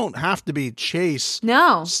 Yeah. Like, you don't have to be Chase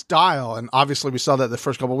no style. And obviously we saw that the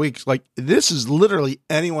first couple of weeks. Like, this is literally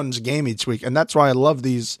anyone's game each week. And that's why I love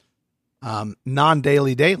these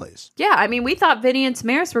non-daily dailies. Yeah, I mean, we thought Vinny and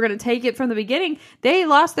Samaris were going to take it from the beginning. They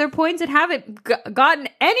lost their points and haven't gotten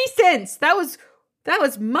any since. That was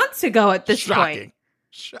months ago at this point.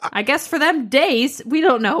 Shocking. I guess for them, days. We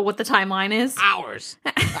don't know what the timeline is. Hours.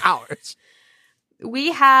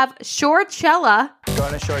 We have Shortchella.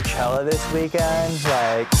 Going to Shortchella this weekend.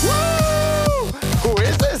 Like, woo! Who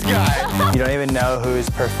is this guy? You don't even know who's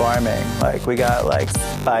performing. Like, we got like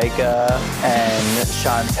Spica and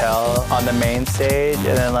Chantel on the main stage,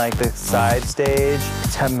 and then like the side stage,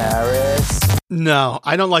 Tamaris. No,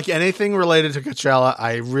 I don't like anything related to Coachella.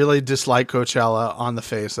 I really dislike Coachella on the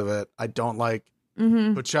face of it. I don't like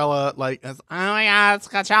Coachella. Like, oh my God, it's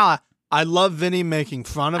Coachella. I love Vinny making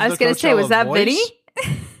fun of the Coachella voice. I was going to say, was that Vinny?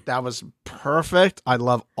 That was perfect. I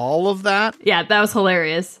love all of that. Yeah, that was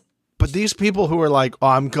hilarious. But these people who are like, oh,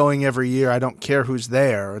 I'm going every year. I don't care who's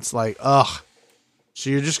there. It's like, ugh. So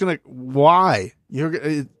you're just going to, why?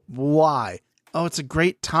 Why? Oh, it's a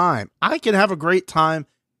great time. I can have a great time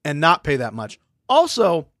and not pay that much.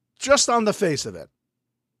 Also, just on the face of it,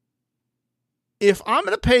 if I'm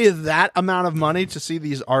going to pay that amount of money to see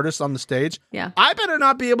these artists on the stage, I better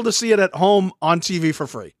not be able to see it at home on TV for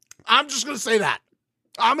free. I'm just going to say that.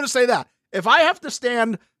 I'm going to say that. If I have to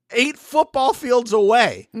stand 8 football fields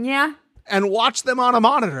away and watch them on a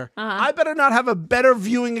monitor, I better not have a better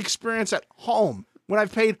viewing experience at home when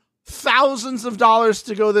I've paid thousands of dollars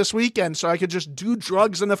to go this weekend so I could just do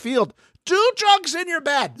drugs in the field. Do drugs in your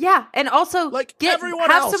bed. Yeah, and also like everyone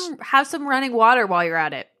else. Have some running water while you're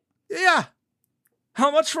at it. Yeah. How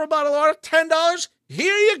much for a bottle of water? $10?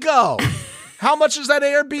 Here you go. How much is that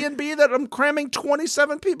Airbnb that I'm cramming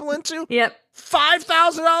 27 people into? Yep.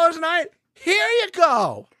 $5,000 a night? Here you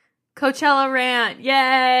go. Coachella rant.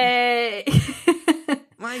 Yay.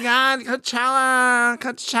 My God, Coachella.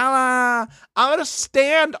 I'm going to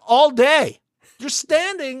stand all day. You're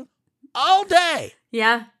standing all day.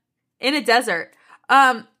 Yeah. In a desert.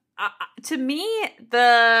 To me,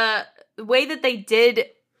 the way that they did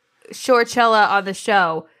Shortchella on the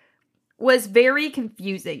show was very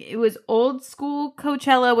confusing. It was old school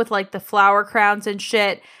Coachella with like the flower crowns and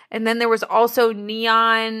shit. And then there was also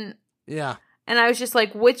neon. Yeah. And I was just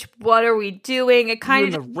like, which one are we doing? It kind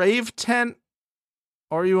of in the rave tent,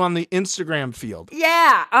 or are you on the Instagram field?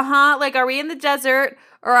 Yeah. Like, are we in the desert,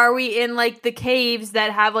 or are we in like the caves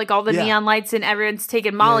that have like all the neon lights and everyone's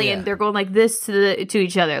taking Molly and they're going like this to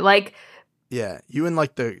each other? Like, yeah, you in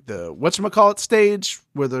like the whatchamacallit stage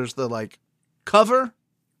where there's the like cover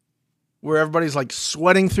where everybody's like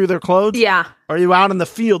sweating through their clothes? Yeah. Or are you out in the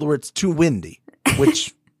field where it's too windy?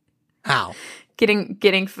 Which, how?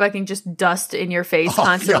 Getting fucking just dust in your face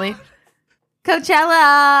constantly.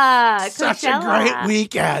 Coachella! Such a great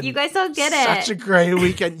weekend. You guys don't get it. Such a great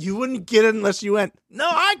weekend. You wouldn't get it unless you went, no,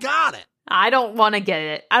 I got it. I don't want to get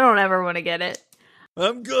it. I don't ever want to get it.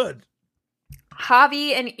 I'm good.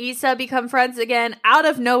 Javi and Issa become friends again out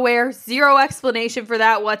of nowhere. Zero explanation for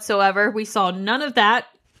that whatsoever. We saw none of that.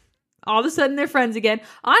 All of a sudden, they're friends again.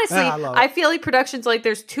 Honestly, I feel like production's like,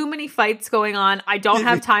 there's too many fights going on. I don't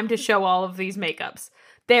have time to show all of these makeups.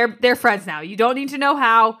 They're friends now. You don't need to know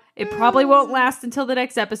how. It probably won't last until the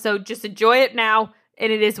next episode. Just enjoy it now,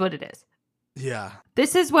 and it is what it is. Yeah.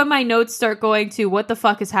 This is when my notes start going to, what the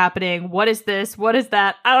fuck is happening? What is this? What is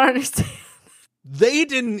that? I don't understand. They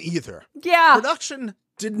didn't either. Yeah. Production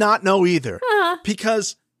did not know either.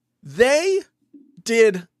 Because they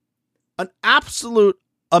did an absolute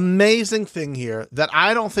amazing thing here that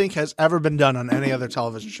I don't think has ever been done on any other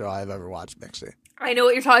television show I've ever watched, Mixie. I know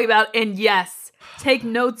what you're talking about, and yes, take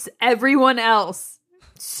notes, everyone else.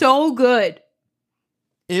 So good.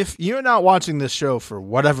 If you're not watching this show for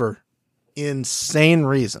whatever insane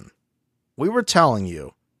reason, we were telling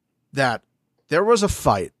you that there was a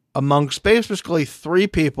fight amongst basically 3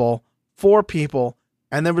 people, 4 people,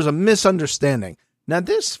 and there was a misunderstanding. Now,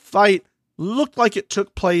 this fight looked like it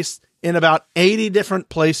took place in about 80 different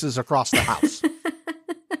places across the house.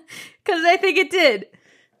 Because I think it did.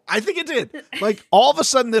 I think it did. Like, all of a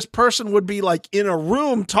sudden, this person would be, like, in a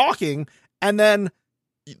room talking, and then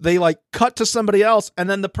they, like, cut to somebody else, and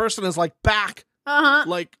then the person is, like, back,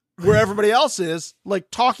 like, where everybody else is,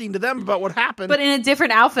 like, talking to them about what happened. But in a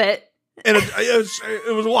different outfit. And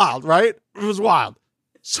it was wild, right? It was wild.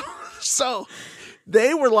 So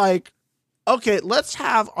they were like, okay, let's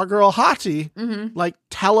have our girl Hati, like,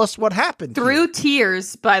 tell us what happened. Through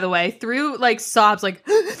tears, by the way. Through, like, sobs, like...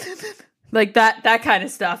 like that kind of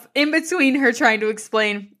stuff. In between her trying to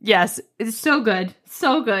explain. Yes, it's so good.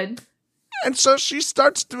 So good. And so she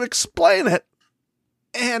starts to explain it.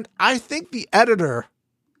 And I think the editor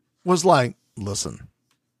was like, listen,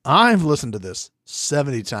 I've listened to this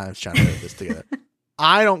 70 times trying to edit this together.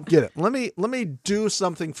 I don't get it. Let me do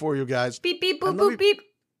something for you guys. Beep, beep, boop, boop, beep.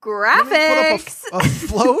 Graphics. Let me put up a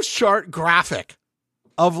flow chart graphic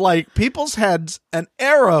of, like, people's heads and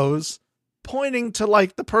arrows pointing to,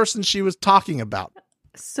 like, the person she was talking about.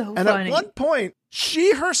 So and funny. At one point,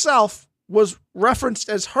 she herself was referenced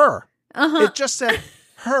as her. It just said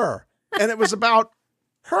her. And it was about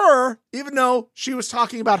her, even though she was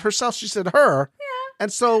talking about herself, she said her. Yeah.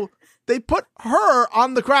 And so they put her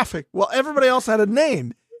on the graphic while everybody else had a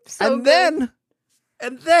name. And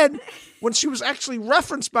then when she was actually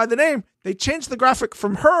referenced by the name, they changed the graphic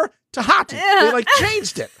from her to Hati. Yeah. They, like,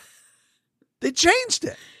 changed it. They changed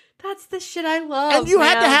it. That's the shit I love. And you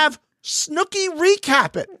had to have Snooki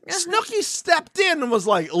recap it. Snooki stepped in and was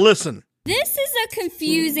like, listen. This is a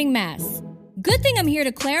confusing mess. Good thing I'm here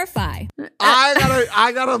to clarify.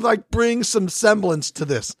 I gotta like bring some semblance to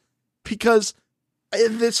this, because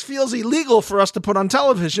this feels illegal for us to put on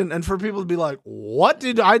television and for people to be like, what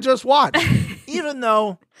did I just watch? Even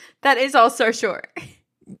though that is also short.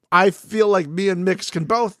 I feel like me and Mix can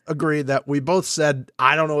both agree that we both said,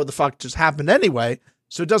 I don't know what the fuck just happened anyway.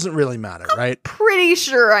 So it doesn't really matter, right? Pretty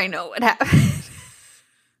sure I know what happened.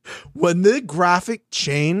 When the graphic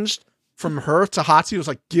changed from her to Hati, it was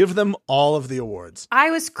like, give them all of the awards. I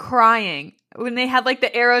was crying when they had, like,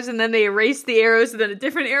 the arrows and then they erased the arrows and then a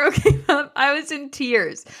different arrow came up. I was in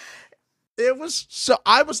tears. It was so,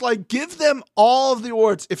 I was like, give them all of the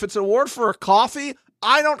awards. If it's an award for a coffee,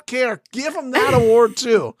 I don't care. Give them that award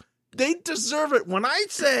too. They deserve it. When I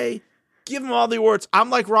say give them all the awards, I'm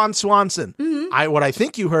like Ron Swanson. What I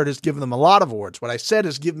think you heard is give them a lot of awards. What I said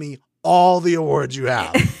is give me all the awards you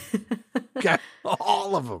have. Okay,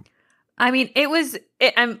 all of them. I mean,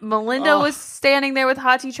 and Melinda was standing there with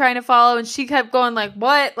Hati trying to follow, and she kept going like,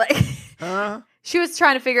 what? Like, she was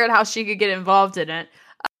trying to figure out how she could get involved in it.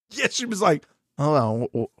 Yeah, she was like,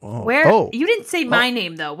 you didn't say my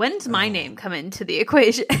name, though. When's my name come into the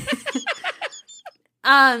equation?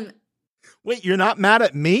 Wait, you're not mad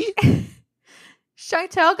at me?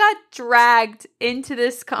 Chantel got dragged into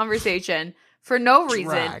this conversation for no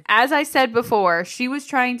reason. As I said before, she was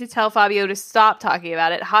trying to tell Fabio to stop talking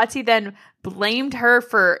about it. Hati then blamed her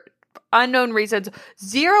for unknown reasons.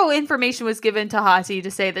 Zero information was given to Hati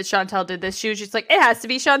to say that Chantel did this. She was just like, it has to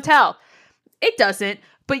be Chantel. It doesn't.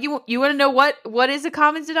 But you want to know what is a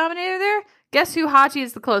common denominator there? Guess who Hati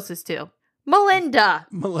is the closest to? Melinda.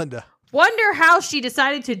 Wonder how she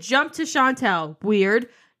decided to jump to Chantel. Weird.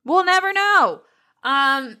 We'll never know.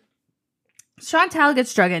 Chantel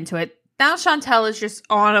gets drug into it. Now Chantel is just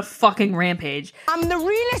on a fucking rampage. I'm the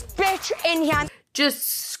realest bitch in here. Just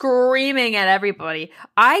screaming at everybody.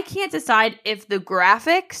 I can't decide if the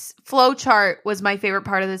graphics flowchart was my favorite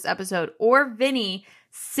part of this episode or Vinny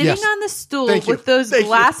sitting on the stool with those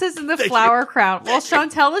glasses and the flower crown while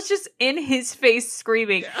Chantel is just in his face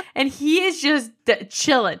screaming. And he is just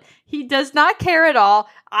chilling. He does not care at all.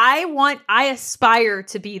 I aspire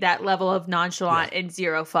to be that level of nonchalant and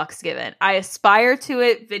zero fucks given. I aspire to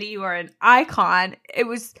it. Vinny, you are an icon. It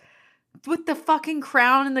was with the fucking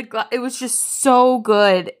crown and it was just so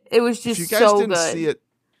good. It was just so good. If you guys didn't see it,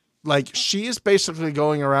 like, she is basically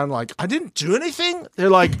going around like, I didn't do anything. They're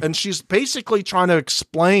like, and she's basically trying to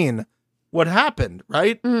explain what happened,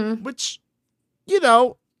 right? Mm-hmm. Which, you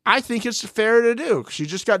know, I think it's fair to do. She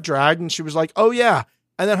just got dragged and she was like, oh yeah.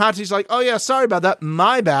 And then Hati's like, oh yeah, sorry about that.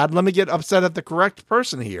 My bad. Let me get upset at the correct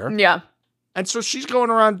person here. Yeah. And so she's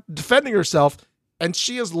going around defending herself, and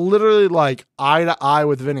she is literally like eye to eye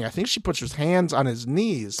with Vinny. I think she puts her hands on his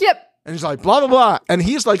knees. Yep. And he's like, blah, blah, blah. And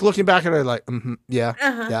he's like looking back at her like, yeah,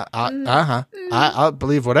 I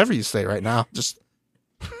believe whatever you say right now. Just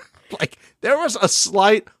like, there was a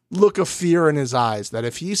slight look of fear in his eyes that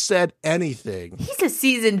if he said anything. He's a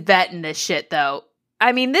seasoned vet in this shit, though.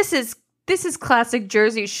 I mean, this is classic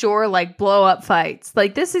Jersey Shore, like, blow up fights.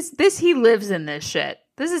 Like, he lives in this shit.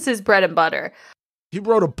 This is his bread and butter. He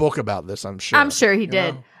wrote a book about this, I'm sure. I'm sure he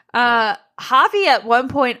did. Javi, at one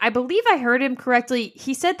point, I believe I heard him correctly,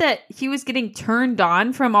 he said that he was getting turned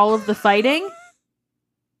on from all of the fighting.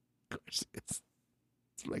 Of course, it's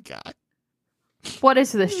my guy. What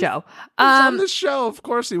is this show? He's on this show. Of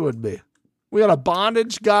course he would be. We got a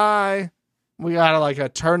bondage guy. We got like a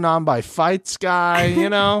turned on by fights guy, you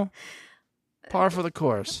know? Par for the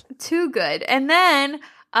course. Too good. And then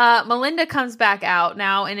Melinda comes back out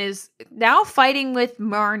now and is now fighting with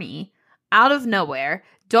Marnie out of nowhere.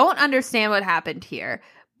 Don't understand what happened here.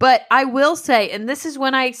 But I will say, and this is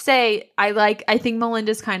when I say I think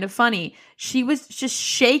Melinda's kind of funny. She was just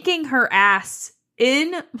shaking her ass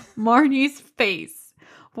in Marnie's face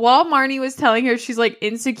while Marnie was telling her she's like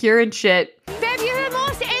insecure and shit. Babe, you're the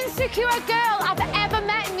most insecure girl I've ever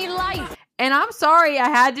met in my life. And I'm sorry, I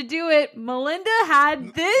had to do it. Melinda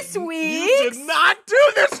had this week. You did not do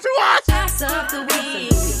this to us. Ass of the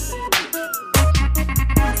week.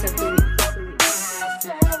 Ass of the week.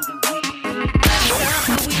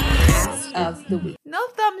 Of the week. No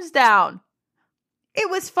thumbs down. It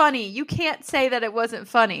was funny. You can't say that it wasn't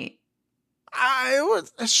funny. It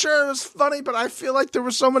was funny, but I feel like there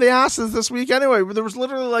were so many asses this week anyway. There was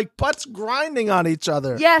literally like butts grinding on each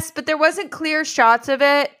other. Yes, but there wasn't clear shots of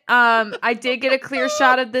it. I did get a clear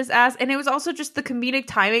shot of this ass, and it was also just the comedic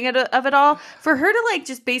timing of it all. For her to like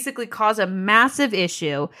just basically cause a massive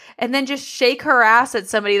issue and then just shake her ass at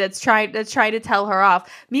somebody that's trying to tell her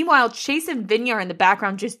off. Meanwhile, Chase and Vinny are in the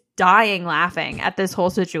background just dying laughing at this whole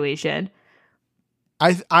situation.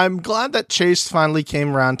 I'm glad that Chase finally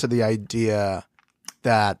came around to the idea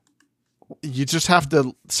that you just have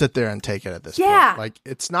to sit there and take it at this point. Like,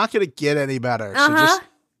 it's not going to get any better. So just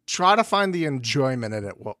try to find the enjoyment in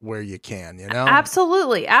it where you can, you know?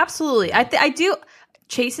 Absolutely. Absolutely. I do.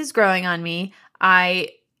 Chase is growing on me. He's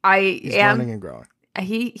learning and growing.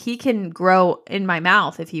 He can grow in my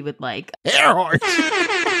mouth if he would like. Air horse.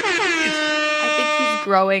 I think he's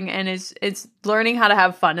growing and is learning how to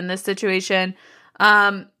have fun in this situation.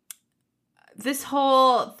 This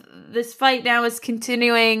fight now is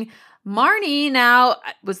continuing. Marnie now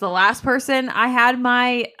was the last person I had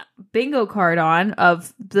my bingo card on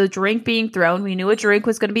of the drink being thrown. We knew a drink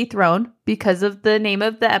was going to be thrown because of the name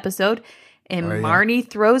of the episode. And Marnie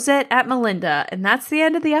throws it at Melinda. And that's the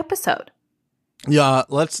end of the episode. Yeah,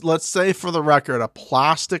 let's say for the record, a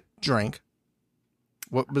plastic drink.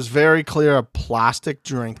 What was very clear, a plastic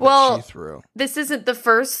drink that she threw. This isn't the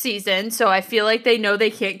first season, so I feel like they know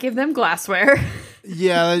they can't give them glassware.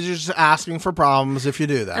 Yeah, they're just asking for problems if you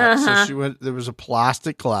do that. So there was a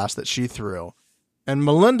plastic glass that she threw. And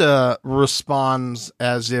Melinda responds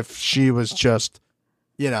as if she was just,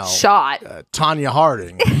 shot. Tanya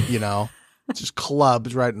Harding, just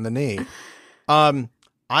clubbed right in the knee.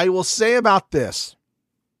 I will say about this,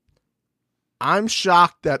 I'm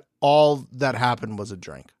shocked that all that happened was a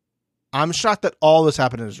drink. I'm shocked that all this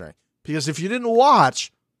happened in a drink. Because if you didn't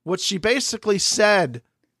watch, what she basically said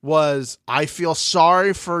was, I feel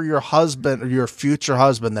sorry for your husband or your future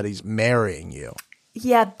husband that he's marrying you.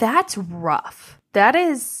 Yeah, that's rough.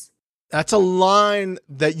 That's a line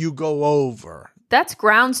that you go over. That's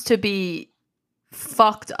grounds to be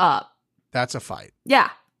fucked up. That's a fight.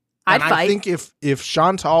 Yeah, I'd fight. I think if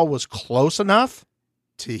Chantal was close enough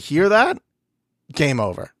to hear that, game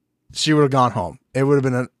over. She would have gone home. It would have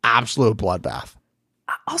been an absolute bloodbath.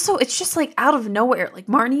 Also, it's just like out of nowhere. Like,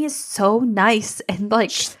 Marnie is so nice and like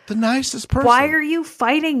she's the nicest person. Why are you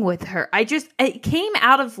fighting with her? It came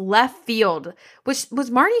out of left field. Was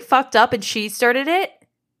Marnie fucked up and she started it?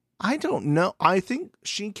 I don't know. I think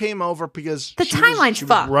she came over because the timeline's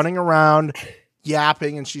fucked. Was running around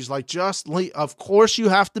yapping, and she's like, of course you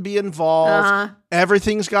have to be involved.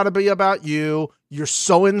 Everything's got to be about you. You're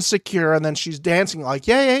so insecure. And then she's dancing like,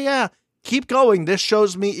 yeah. Keep going. This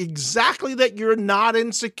shows me exactly that you're not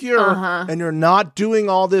insecure and you're not doing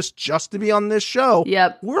all this just to be on this show.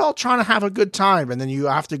 Yep. We're all trying to have a good time. And then you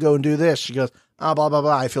have to go and do this. She goes, blah, blah,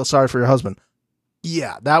 blah. I feel sorry for your husband.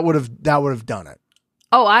 Yeah, that would have done it.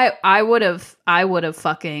 Oh, I would have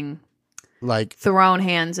fucking like thrown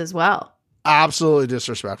hands as well. Absolutely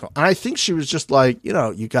disrespectful. And I think she was just like,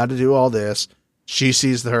 you got to do all this. She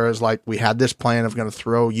sees her as like, we had this plan of going to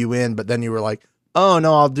throw you in, but then you were like, oh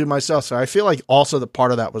no, I'll do myself. So I feel like also the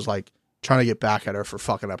part of that was like trying to get back at her for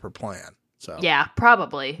fucking up her plan. So yeah,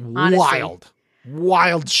 probably. Honestly.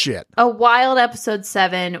 Wild shit. A wild episode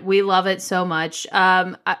 7. We love it so much.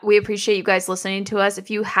 We appreciate you guys listening to us. If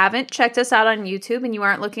you haven't checked us out on YouTube and you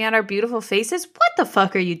aren't looking at our beautiful faces, what the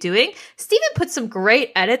fuck are you doing? Steven put some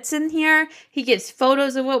great edits in here. He gives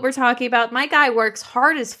photos of what we're talking about. My guy works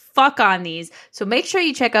hard as fuck on these. So make sure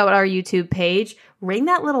you check out our YouTube page. Ring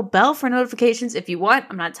that little bell for notifications if you want.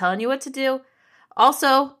 I'm not telling you what to do.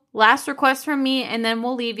 Also, last request from me, and then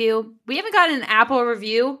we'll leave you. We haven't gotten an Apple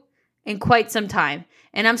review in quite some time,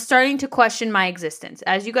 and I'm starting to question my existence.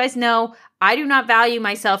 As you guys know, I do not value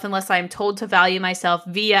myself unless I am told to value myself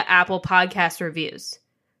via Apple Podcast reviews.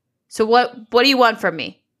 So what do you want from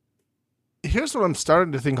me? Here's what I'm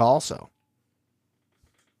starting to think also.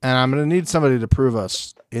 And I'm going to need somebody to prove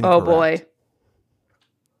us incorrect. Oh boy.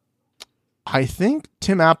 I think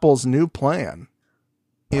Tim Apple's new plan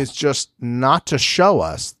is just not to show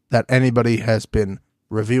us that anybody has been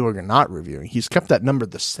reviewing or not reviewing. He's kept that number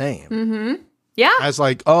the same. Mm-hmm. Yeah. As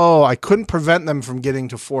like, oh, I couldn't prevent them from getting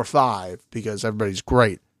to 4 or 5 because everybody's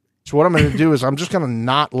great. So what I'm going to do is I'm just going to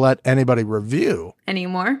not let anybody review.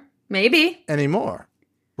 Anymore? Maybe. Anymore.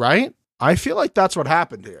 Right? I feel like that's what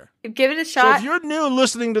happened here. Give it a shot. So if you're new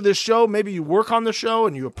listening to this show, maybe you work on the show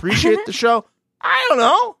and you appreciate the show. I don't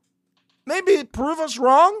know. Maybe prove us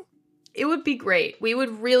wrong. It would be great. We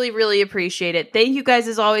would really, really appreciate it. Thank you guys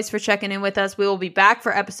as always for checking in with us. We will be back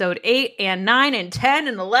for episode 8 and 9 and 10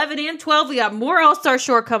 and 11 and 12. We got more All-Star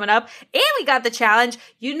Shore coming up. And we got the challenge.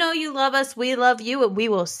 You know you love us. We love you. And we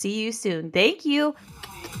will see you soon. Thank you.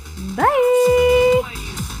 Bye.